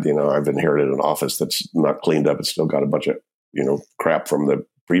my God, I've inherited an office that's not cleaned up. It's still got a bunch of, crap from the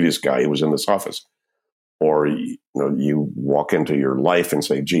previous guy who was in this office. Or, you walk into your life and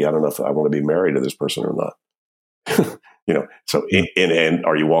say, gee, I don't know if I want to be married to this person or not.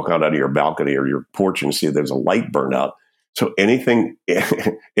 Or you walk out of your balcony or your porch and see there's a light burn out. So any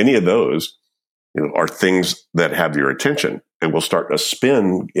of those, are things that have your attention and will start to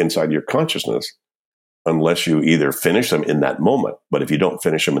spin inside your consciousness unless you either finish them in that moment. But if you don't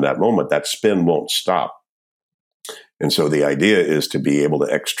finish them in that moment, that spin won't stop. And so the idea is to be able to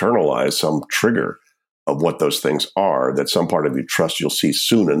externalize some trigger of what those things are, that some part of you trust you'll see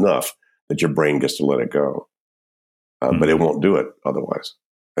soon enough that your brain gets to let it go. But it won't do it otherwise.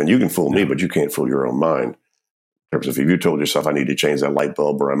 And you can fool me, but you can't fool your own mind. In terms of if you told yourself, I need to change that light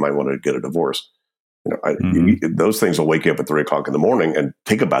bulb or I might want to get a divorce. Those things will wake you up at 3 o'clock in the morning and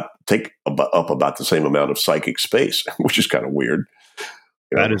take up about the same amount of psychic space, which is kind of weird.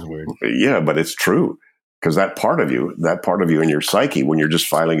 That is weird. Yeah, but it's true. Because that part of you in your psyche, when you're just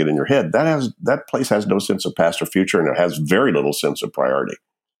filing it in your head, that place has no sense of past or future, and it has very little sense of priority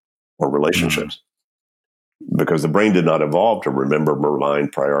or relationships. Because the brain did not evolve to remember,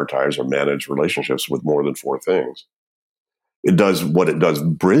 remind, prioritize, or manage relationships with more than 4 things. It does what it does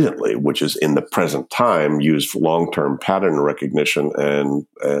brilliantly, which is in the present time use long-term pattern recognition and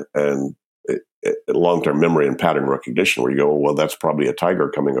long-term memory and pattern recognition, where you go, well, that's probably a tiger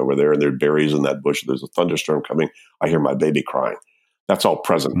coming over there, and there are berries in that bush. There's a thunderstorm coming. I hear my baby crying. That's all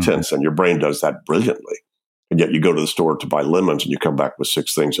present tense, and your brain does that brilliantly. And yet you go to the store to buy lemons, and you come back with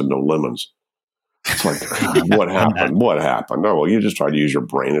 6 things and no lemons. It's like, what happened? What happened? No, well, you just tried to use your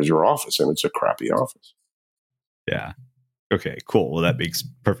brain as your office, and it's a crappy office. Yeah. Okay, cool. Well, that makes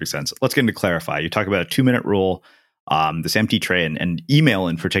perfect sense. Let's get into clarify. You talk about a 2-minute rule. this empty tray and email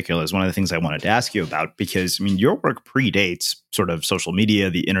in particular is one of the things I wanted to ask you about, because I mean, your work predates sort of social media,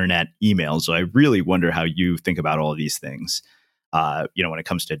 the internet, email. So I really wonder how you think about all of these things, when it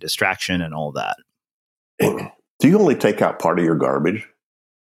comes to distraction and all that. Do you only take out part of your garbage?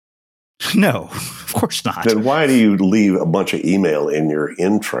 No, of course not. Then why do you leave a bunch of email in your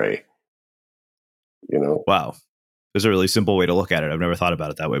in tray? Wow. There's a really simple way to look at it. I've never thought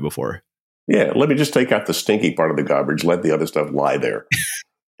about it that way before. Yeah, let me just take out the stinky part of the garbage. Let the other stuff lie there.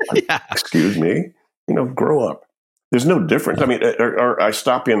 Yeah. Excuse me. Grow up. There's no difference. I mean, or I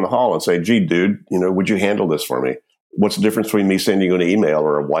stop you in the hall and say, gee, dude, would you handle this for me? What's the difference between me sending you an email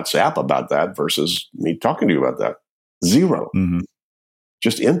or a WhatsApp about that versus me talking to you about that? Zero. Mm-hmm.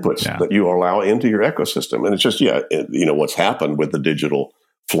 Just inputs that you allow into your ecosystem. And it's just, what's happened with the digital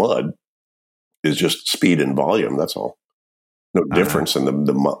flood is just speed and volume. That's all. No difference in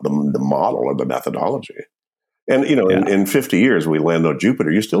the model or the methodology. And, in 50 years, we land on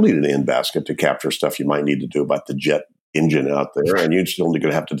Jupiter, you still need an in basket to capture stuff you might need to do about the jet engine out there. And you're still going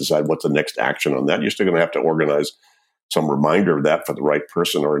to have to decide what's the next action on that. You're still going to have to organize some reminder of that for the right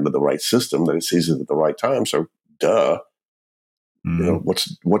person or into the right system that it sees it at the right time. So, duh. Mm-hmm.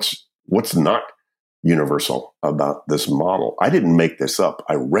 What's not universal about this model? I didn't make this up.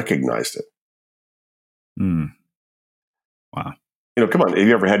 I recognized it. Wow. Come on. Have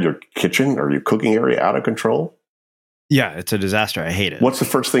you ever had your kitchen or your cooking area out of control? Yeah, it's a disaster. I hate it. What's the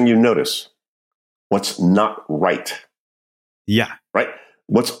first thing you notice? What's not right? Yeah. Right?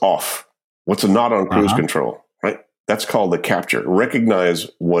 What's off? What's not on cruise control? Right? That's called the capture. Recognize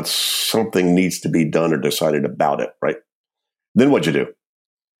what something needs to be done or decided about it. Right? Then what'd you do?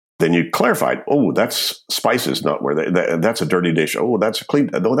 Then you clarified, oh, that's spices, not where that's a dirty dish. Oh, that's a clean.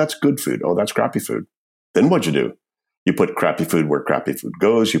 Oh, that's good food. Oh, that's crappy food. Then what'd you do? You put crappy food where crappy food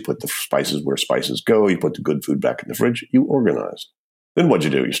goes. You put the spices where spices go. You put the good food back in the fridge. You organized. Then what'd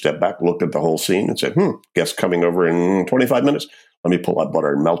you do? You stepped back, looked at the whole scene and said, guest coming over in 25 minutes. Let me pull out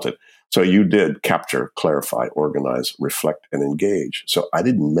butter and melt it. So you did capture, clarify, organize, reflect, and engage. So I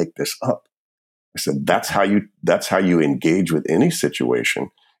didn't make this up. I said, that's how you engage with any situation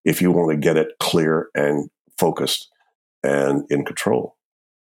if you want to get it clear and focused and in control.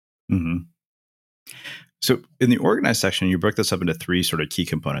 Mm-hmm. So in the organized section, you broke this up into three sort of key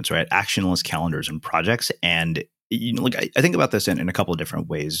components, right? Action lists, calendars, and projects. And I think about this in a couple of different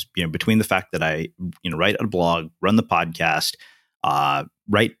ways, between the fact that I, write a blog, run the podcast,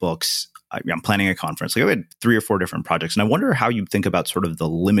 write books, I'm planning a conference. I had 3 or 4 different projects. And I wonder how you think about sort of the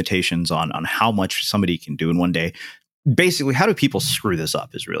limitations on how much somebody can do in one day. Basically, how do people screw this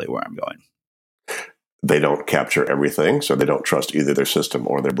up is really where I'm going. They don't capture everything, so they don't trust either their system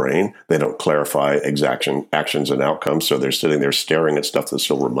or their brain. They don't clarify actions and outcomes, so they're sitting there staring at stuff that's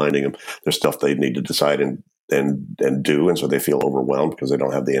still reminding them there's stuff they need to decide and do, and so they feel overwhelmed because they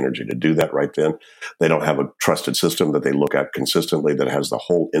don't have the energy to do that right then. They don't have a trusted system that they look at consistently that has the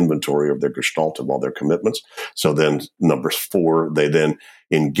whole inventory of their gestalt of all their commitments. So then, number 4, they then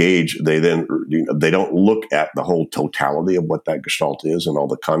engage. They don't look at the whole totality of what that gestalt is and all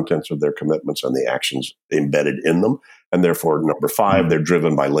the contents of their commitments and the actions embedded in them. And therefore, number 5, they're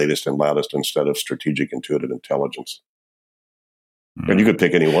driven by latest and loudest instead of strategic, intuitive intelligence. And you could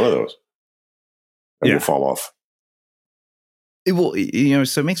pick any one of those. And you'll fall off. So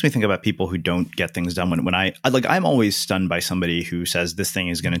it makes me think about people who don't get things done when I'm always stunned by somebody who says this thing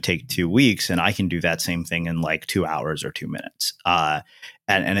is going to take 2 weeks and I can do that same thing in like 2 hours or 2 minutes. And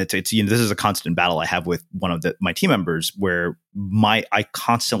it's this is a constant battle I have with one of my team members where I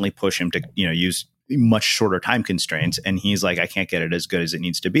constantly push him to, use much shorter time constraints. And he's like, I can't get it as good as it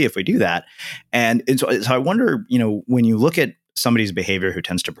needs to be if we do that. And so I wonder, when you look at somebody's behavior who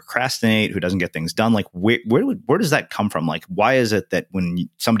tends to procrastinate, who doesn't get things done, like where does that come from? Like, why is it that when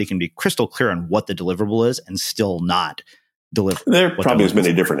somebody can be crystal clear on what the deliverable is and still not deliver? There are probably as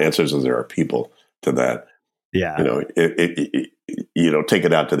many different answers as there are people to that. Yeah. Take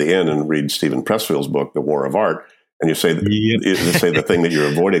it out to the end and read Stephen Pressfield's book, The War of Art. And you say, the thing that you're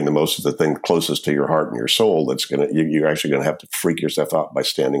avoiding the most is the thing closest to your heart and your soul. You're actually going to have to freak yourself out by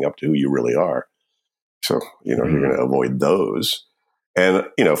standing up to who you really are. So, you're going to avoid those. And,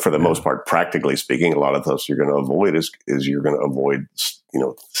 for the most part, practically speaking, a lot of those you're going to avoid is you're going to avoid,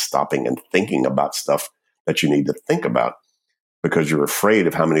 stopping and thinking about stuff that you need to think about because you're afraid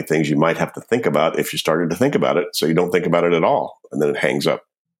of how many things you might have to think about if you started to think about it. So you don't think about it at all. And then it hangs up.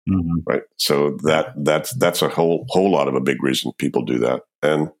 Mm-hmm. Right. So that's a whole lot of a big reason people do that.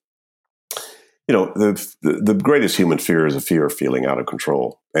 And, the greatest human fear is a fear of feeling out of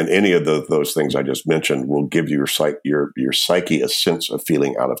control. And any of those things I just mentioned will give your psyche a sense of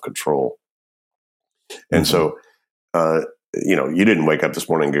feeling out of control. And so you didn't wake up this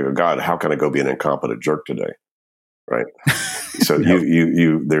morning and go, God, how can I go be an incompetent jerk today? Right. So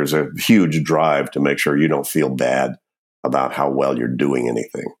you there's a huge drive to make sure you don't feel bad about how well you're doing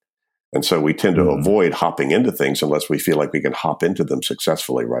anything. And so we tend to avoid hopping into things unless we feel like we can hop into them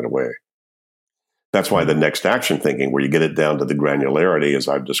successfully right away. That's why the next action thinking, where you get it down to the granularity, as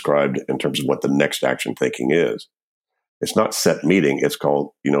I've described in terms of what the next action thinking is. It's not set meeting. It's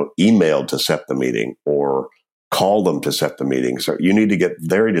called, email to set the meeting or call them to set the meeting. So you need to get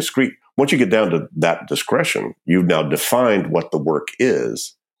very discreet. Once you get down to that discretion, you've now defined what the work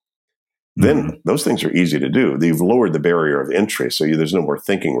is. Then those things are easy to do. You've lowered the barrier of entry, so there's no more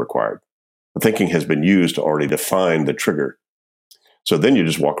thinking required. The thinking has been used to already define the trigger. So then you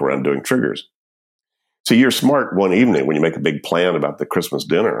just walk around doing triggers. So you're smart one evening when you make a big plan about the Christmas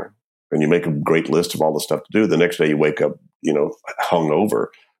dinner and you make a great list of all the stuff to do. The next day you wake up, hungover,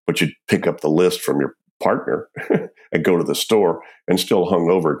 but you pick up the list from your partner and go to the store and still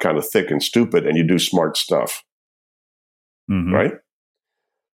hungover, kind of thick and stupid, and you do smart stuff. Right?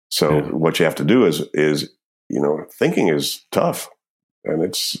 So what you have to do is thinking is tough, and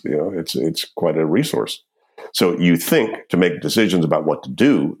it's quite a resource. So you think to make decisions about what to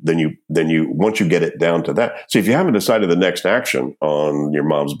do, then you once you get it down to that. So if you haven't decided the next action on your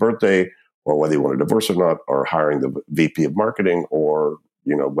mom's birthday, or whether you want to divorce or not, or hiring the VP of marketing, or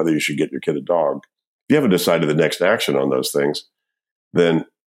whether you should get your kid a dog, if you haven't decided the next action on those things, then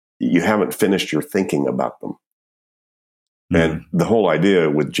you haven't finished your thinking about them. And the whole idea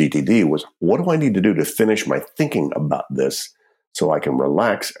with GTD was, what do I need to do to finish my thinking about this so I can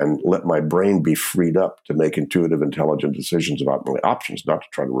relax and let my brain be freed up to make intuitive, intelligent decisions about my options, not to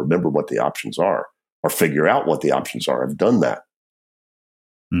try to remember what the options are or figure out what the options are. I've done that.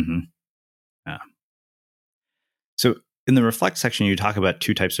 Yeah. So in the reflect section, you talk about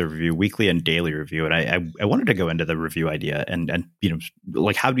two types of review, weekly and daily review. And I wanted to go into the review idea and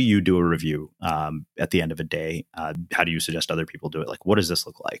like, how do you do a review at the end of a day? How do you suggest other people do it? Like, what does this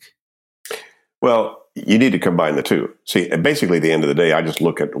look like? Well, you need to combine the two. See, basically at the end of the day, I just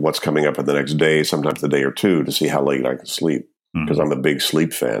look at what's coming up in the next day, sometimes the day or two, to see how late I can sleep, because I'm a big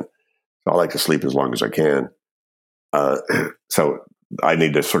sleep fan. So I like to sleep as long as I can. So I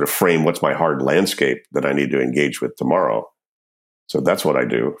need to sort of frame what's my hard landscape that I need to engage with tomorrow. So that's what I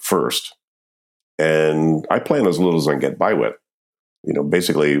do first. And I plan as little as I can get by with.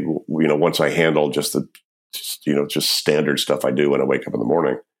 Basically, once I handle just standard stuff I do when I wake up in the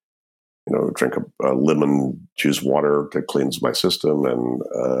morning, drink a lemon juice water that cleans my system, and,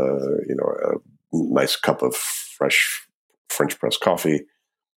 a nice cup of fresh French press coffee,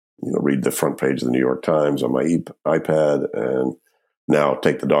 read the front page of the New York Times on my iPad, and now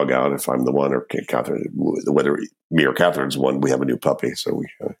take the dog out if I'm the one, or Catherine, whether me or Catherine's the one. We have a new puppy, so we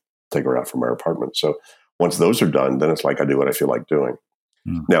take her out from our apartment. So once those are done, then it's like I do what I feel like doing.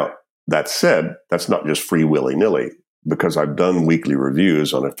 Now, that said, that's not just free willy-nilly. Because I've done weekly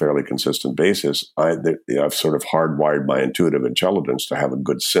reviews on a fairly consistent basis, I've sort of hardwired my intuitive intelligence to have a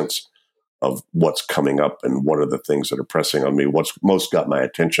good sense of what's coming up and what are the things that are pressing on me, what's most got my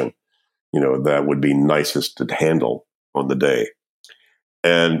attention, that would be nicest to handle on the day.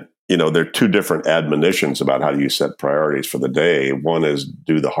 And, there are two different admonitions about how you set priorities for the day. One is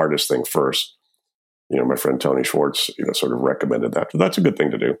do the hardest thing first. My friend Tony Schwartz, sort of recommended that. So that's a good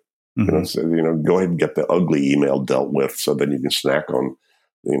thing to do. So, go ahead and get the ugly email dealt with, so then you can snack on,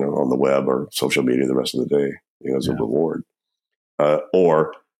 on the web or social media the rest of the day, as a reward.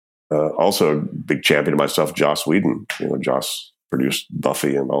 Also a big champion of myself, Joss Whedon. Joss produced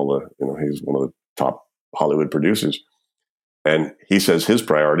Buffy and all the, he's one of the top Hollywood producers. And he says his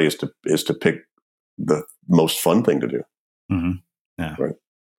priority is to pick the most fun thing to do. Yeah. Right.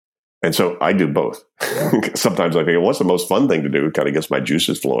 And so I do both. Sometimes I think, what's the most fun thing to do? It kind of gets my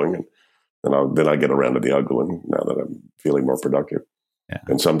juices flowing. And then I get around to the ugly one now that I'm feeling more productive. Yeah.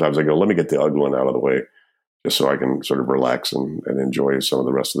 And sometimes I go, let me get the ugly one out of the way, just so I can sort of relax and enjoy some of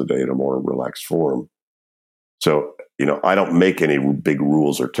the rest of the day in a more relaxed form. So, I don't make any big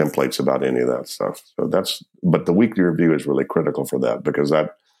rules or templates about any of that stuff. But the weekly review is really critical for that, because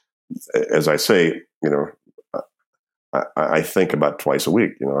that, as I say, I think about twice a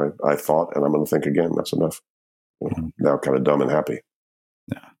week. I thought, and I'm going to think again. That's enough. Now kind of dumb and happy.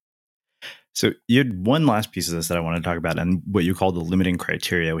 Yeah. So you had one last piece of this that I want to talk about, and what you call the limiting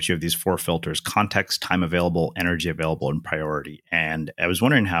criteria, which you have these 4 filters: context, time available, energy available, and priority. And I was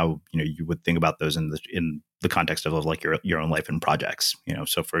wondering how, you would think about those in the context of like your own life and projects.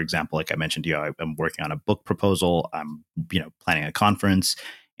 So for example, like I mentioned to you, I'm working on a book proposal. I'm, planning a conference,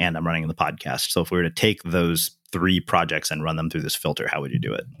 and I'm running the podcast. So if we were to take those 3 projects and run them through this filter, how would you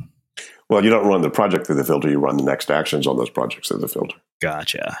do it? Well, you don't run the project through the filter. You run the next actions on those projects through the filter.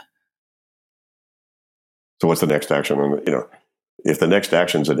 Gotcha. So what's the next action? And, if the next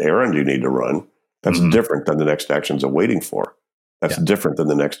action's an errand you need to run, that's different than the next action's a waiting for. That's different than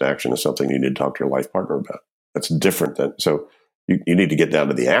the next action is something you need to talk to your life partner about. That's different than, so you need to get down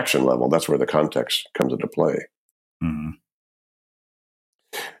to the action level. That's where the context comes into play.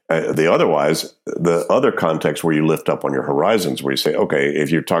 The other context where you lift up on your horizons, where you say, okay,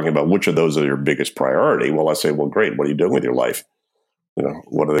 if you're talking about which of those are your biggest priority, well, I say, well, great. What are you doing with your life?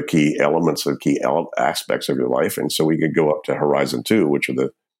 What are the key elements, the key aspects of your life? And so we could go up to horizon 2, which are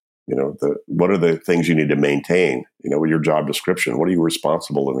what are the things you need to maintain? With your job description, what are you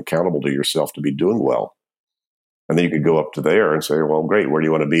responsible and accountable to yourself to be doing well? And then you could go up to there and say, well, great. Where do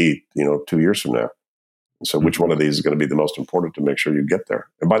you want to be, 2 years from now? And so which one of these is going to be the most important to make sure you get there?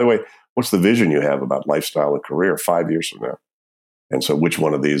 And by the way, what's the vision you have about lifestyle and career 5 years from now? And so which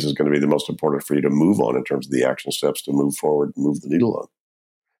one of these is going to be the most important for you to move on in terms of the action steps to move forward and move the needle on?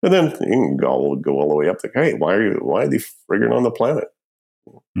 And then you can go all the way up to, hey, why are they frigging on the planet?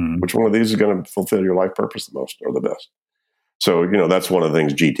 Which one of these is going to fulfill your life purpose the most or the best? So, that's one of the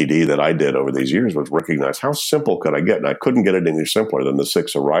things GTD that I did over these years was recognize how simple could I get? And I couldn't get it any simpler than the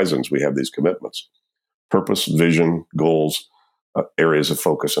 6 horizons. We have these commitments: purpose, vision, goals, areas of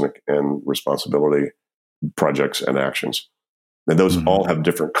focus and responsibility, projects and actions. And those all have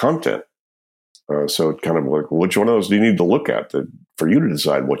different content. So it's kind of like, which one of those do you need to look at for you to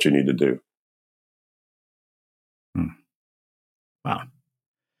decide what you need to do?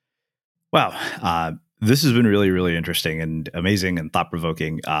 Wow. This has been really, really interesting and amazing and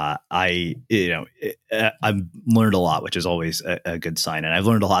thought-provoking. I've learned a lot, which is always a good sign. And I've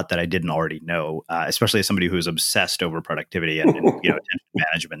learned a lot that I didn't already know, especially as somebody who is obsessed over productivity and attention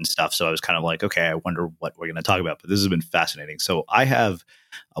management and stuff. So I was kind of like, okay, I wonder what we're going to talk about. But this has been fascinating. So I have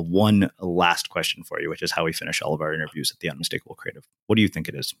one last question for you, which is how we finish all of our interviews at the Unmistakable Creative. What do you think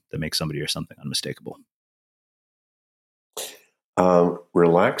it is that makes somebody or something unmistakable?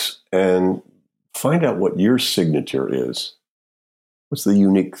 Relax and find out what your signature is. What's the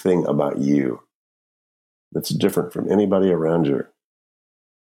unique thing about you that's different from anybody around you?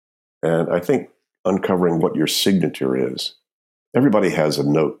 And I think uncovering what your signature is, everybody has a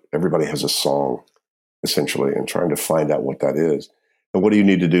note, everybody has a song, essentially, and trying to find out what that is. And what do you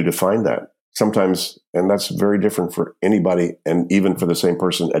need to do to find that? Sometimes, and that's very different for anybody, and even for the same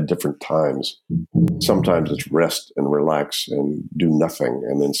person at different times. Sometimes it's rest and relax and do nothing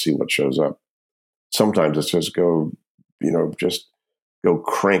and then see what shows up. Sometimes it's just go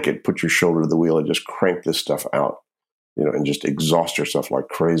crank it, put your shoulder to the wheel and just crank this stuff out, and just exhaust yourself like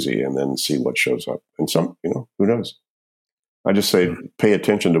crazy and then see what shows up. And who knows? I just say, pay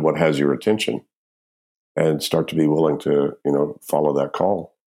attention to what has your attention and start to be willing to, follow that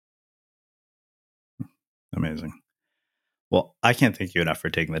call. Amazing. Well, I can't thank you enough for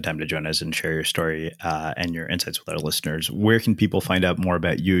taking the time to join us and share your story and your insights with our listeners. Where can people find out more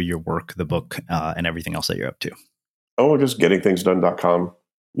about you, your work, the book, and everything else that you're up to? Oh, just gettingthingsdone.com.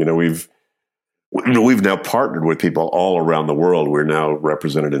 We've now partnered with people all around the world. We're now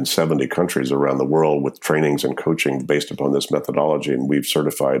represented in 70 countries around the world with trainings and coaching based upon this methodology. And we've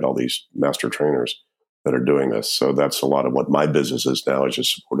certified all these master trainers that are doing this. So that's a lot of what my business is now, is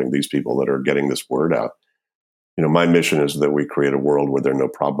just supporting these people that are getting this word out. My mission is that we create a world where there are no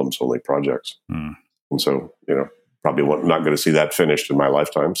problems, only projects. And so, probably not going to see that finished in my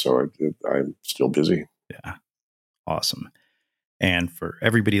lifetime. So I'm still busy. Yeah. Awesome. And for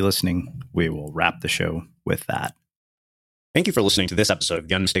everybody listening, we will wrap the show with that. Thank you for listening to this episode of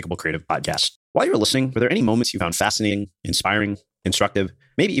the Unmistakable Creative Podcast. While you were listening, were there any moments you found fascinating, inspiring, instructive,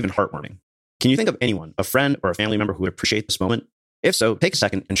 maybe even heartwarming? Can you think of anyone, a friend or a family member who would appreciate this moment? If so, take a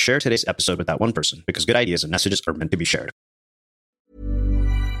second and share today's episode with that one person, because good ideas and messages are meant to be shared.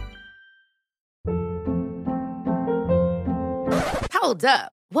 Hold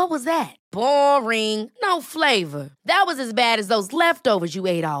up. What was that? Boring. No flavor. That was as bad as those leftovers you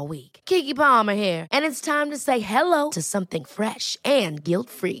ate all week. Keke Palmer here, and it's time to say hello to something fresh and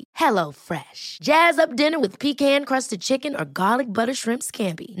guilt-free. HelloFresh. Jazz up dinner with pecan-crusted chicken or garlic butter shrimp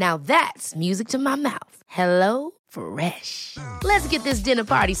scampi. Now that's music to my mouth. HelloFresh. Let's get this dinner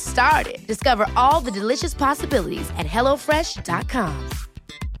party started. Discover all the delicious possibilities at HelloFresh.com.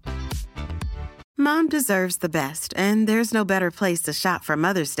 Mom deserves the best, and there's no better place to shop for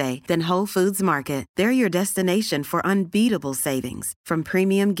Mother's Day than Whole Foods Market. They're your destination for unbeatable savings, from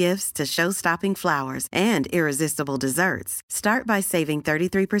premium gifts to show-stopping flowers and irresistible desserts. Start by saving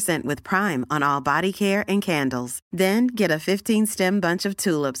 33% with Prime on all body care and candles. Then get a 15-stem bunch of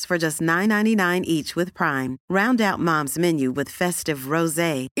tulips for just $9.99 each with Prime. Round out Mom's menu with festive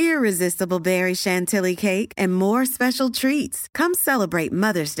rosé, irresistible berry chantilly cake, and more special treats. Come celebrate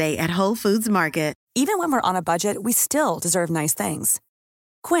Mother's Day at Whole Foods Market. Even when we're on a budget, we still deserve nice things.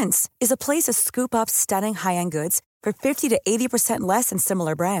 Quince is a place to scoop up stunning high-end goods for 50 to 80% less than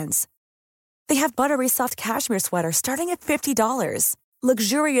similar brands. They have buttery soft cashmere sweaters starting at $50,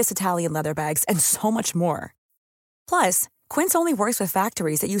 luxurious Italian leather bags, and so much more. Plus, Quince only works with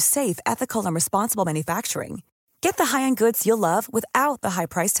factories that use safe, ethical, and responsible manufacturing. Get the high-end goods you'll love without the high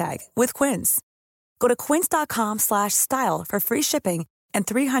price tag with Quince. Go to quince.com/style for free shipping and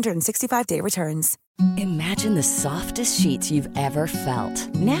 365-day returns. Imagine the softest sheets you've ever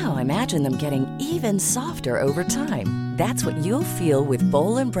felt. Now imagine them getting even softer over time. That's what you'll feel with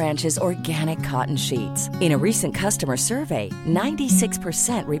Boll & Branch's organic cotton sheets. In a recent customer survey,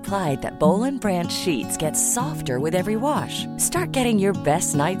 96% replied that Boll & Branch sheets get softer with every wash. Start getting your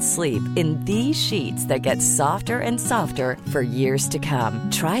best night's sleep in these sheets that get softer and softer for years to come.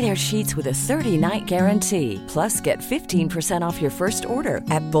 Try their sheets with a 30-night guarantee. Plus, get 15% off your first order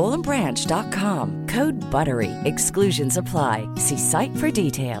at bollandbranch.com. Code BUTTERY. Exclusions apply. See site for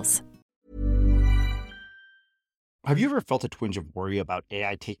details. Have you ever felt a twinge of worry about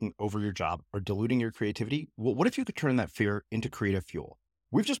AI taking over your job or diluting your creativity? Well, what if you could turn that fear into creative fuel?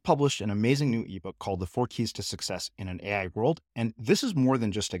 We've just published an amazing new ebook called The 4 Keys to Success in an AI World, and this is more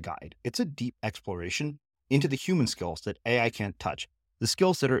than just a guide. It's a deep exploration into the human skills that AI can't touch, the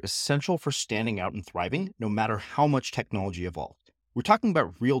skills that are essential for standing out and thriving no matter how much technology evolved. We're talking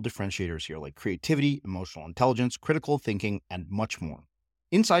about real differentiators here like creativity, emotional intelligence, critical thinking, and much more.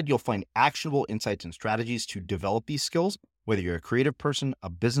 Inside, you'll find actionable insights and strategies to develop these skills, whether you're a creative person, a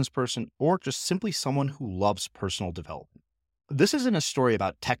business person, or just simply someone who loves personal development. This isn't a story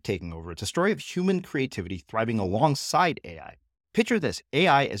about tech taking over. It's a story of human creativity thriving alongside AI. Picture this,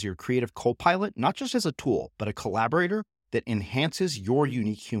 AI as your creative co-pilot, not just as a tool, but a collaborator that enhances your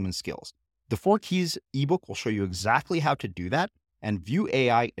unique human skills. The 4 Keys ebook will show you exactly how to do that and view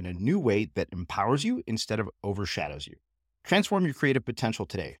AI in a new way that empowers you instead of overshadows you. Transform your creative potential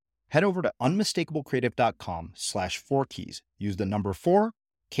today. Head over to unmistakablecreative.com/4keys. Use the number 4,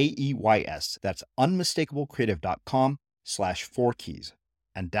 KEYS. That's unmistakablecreative.com/4keys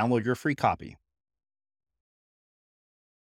and download your free copy.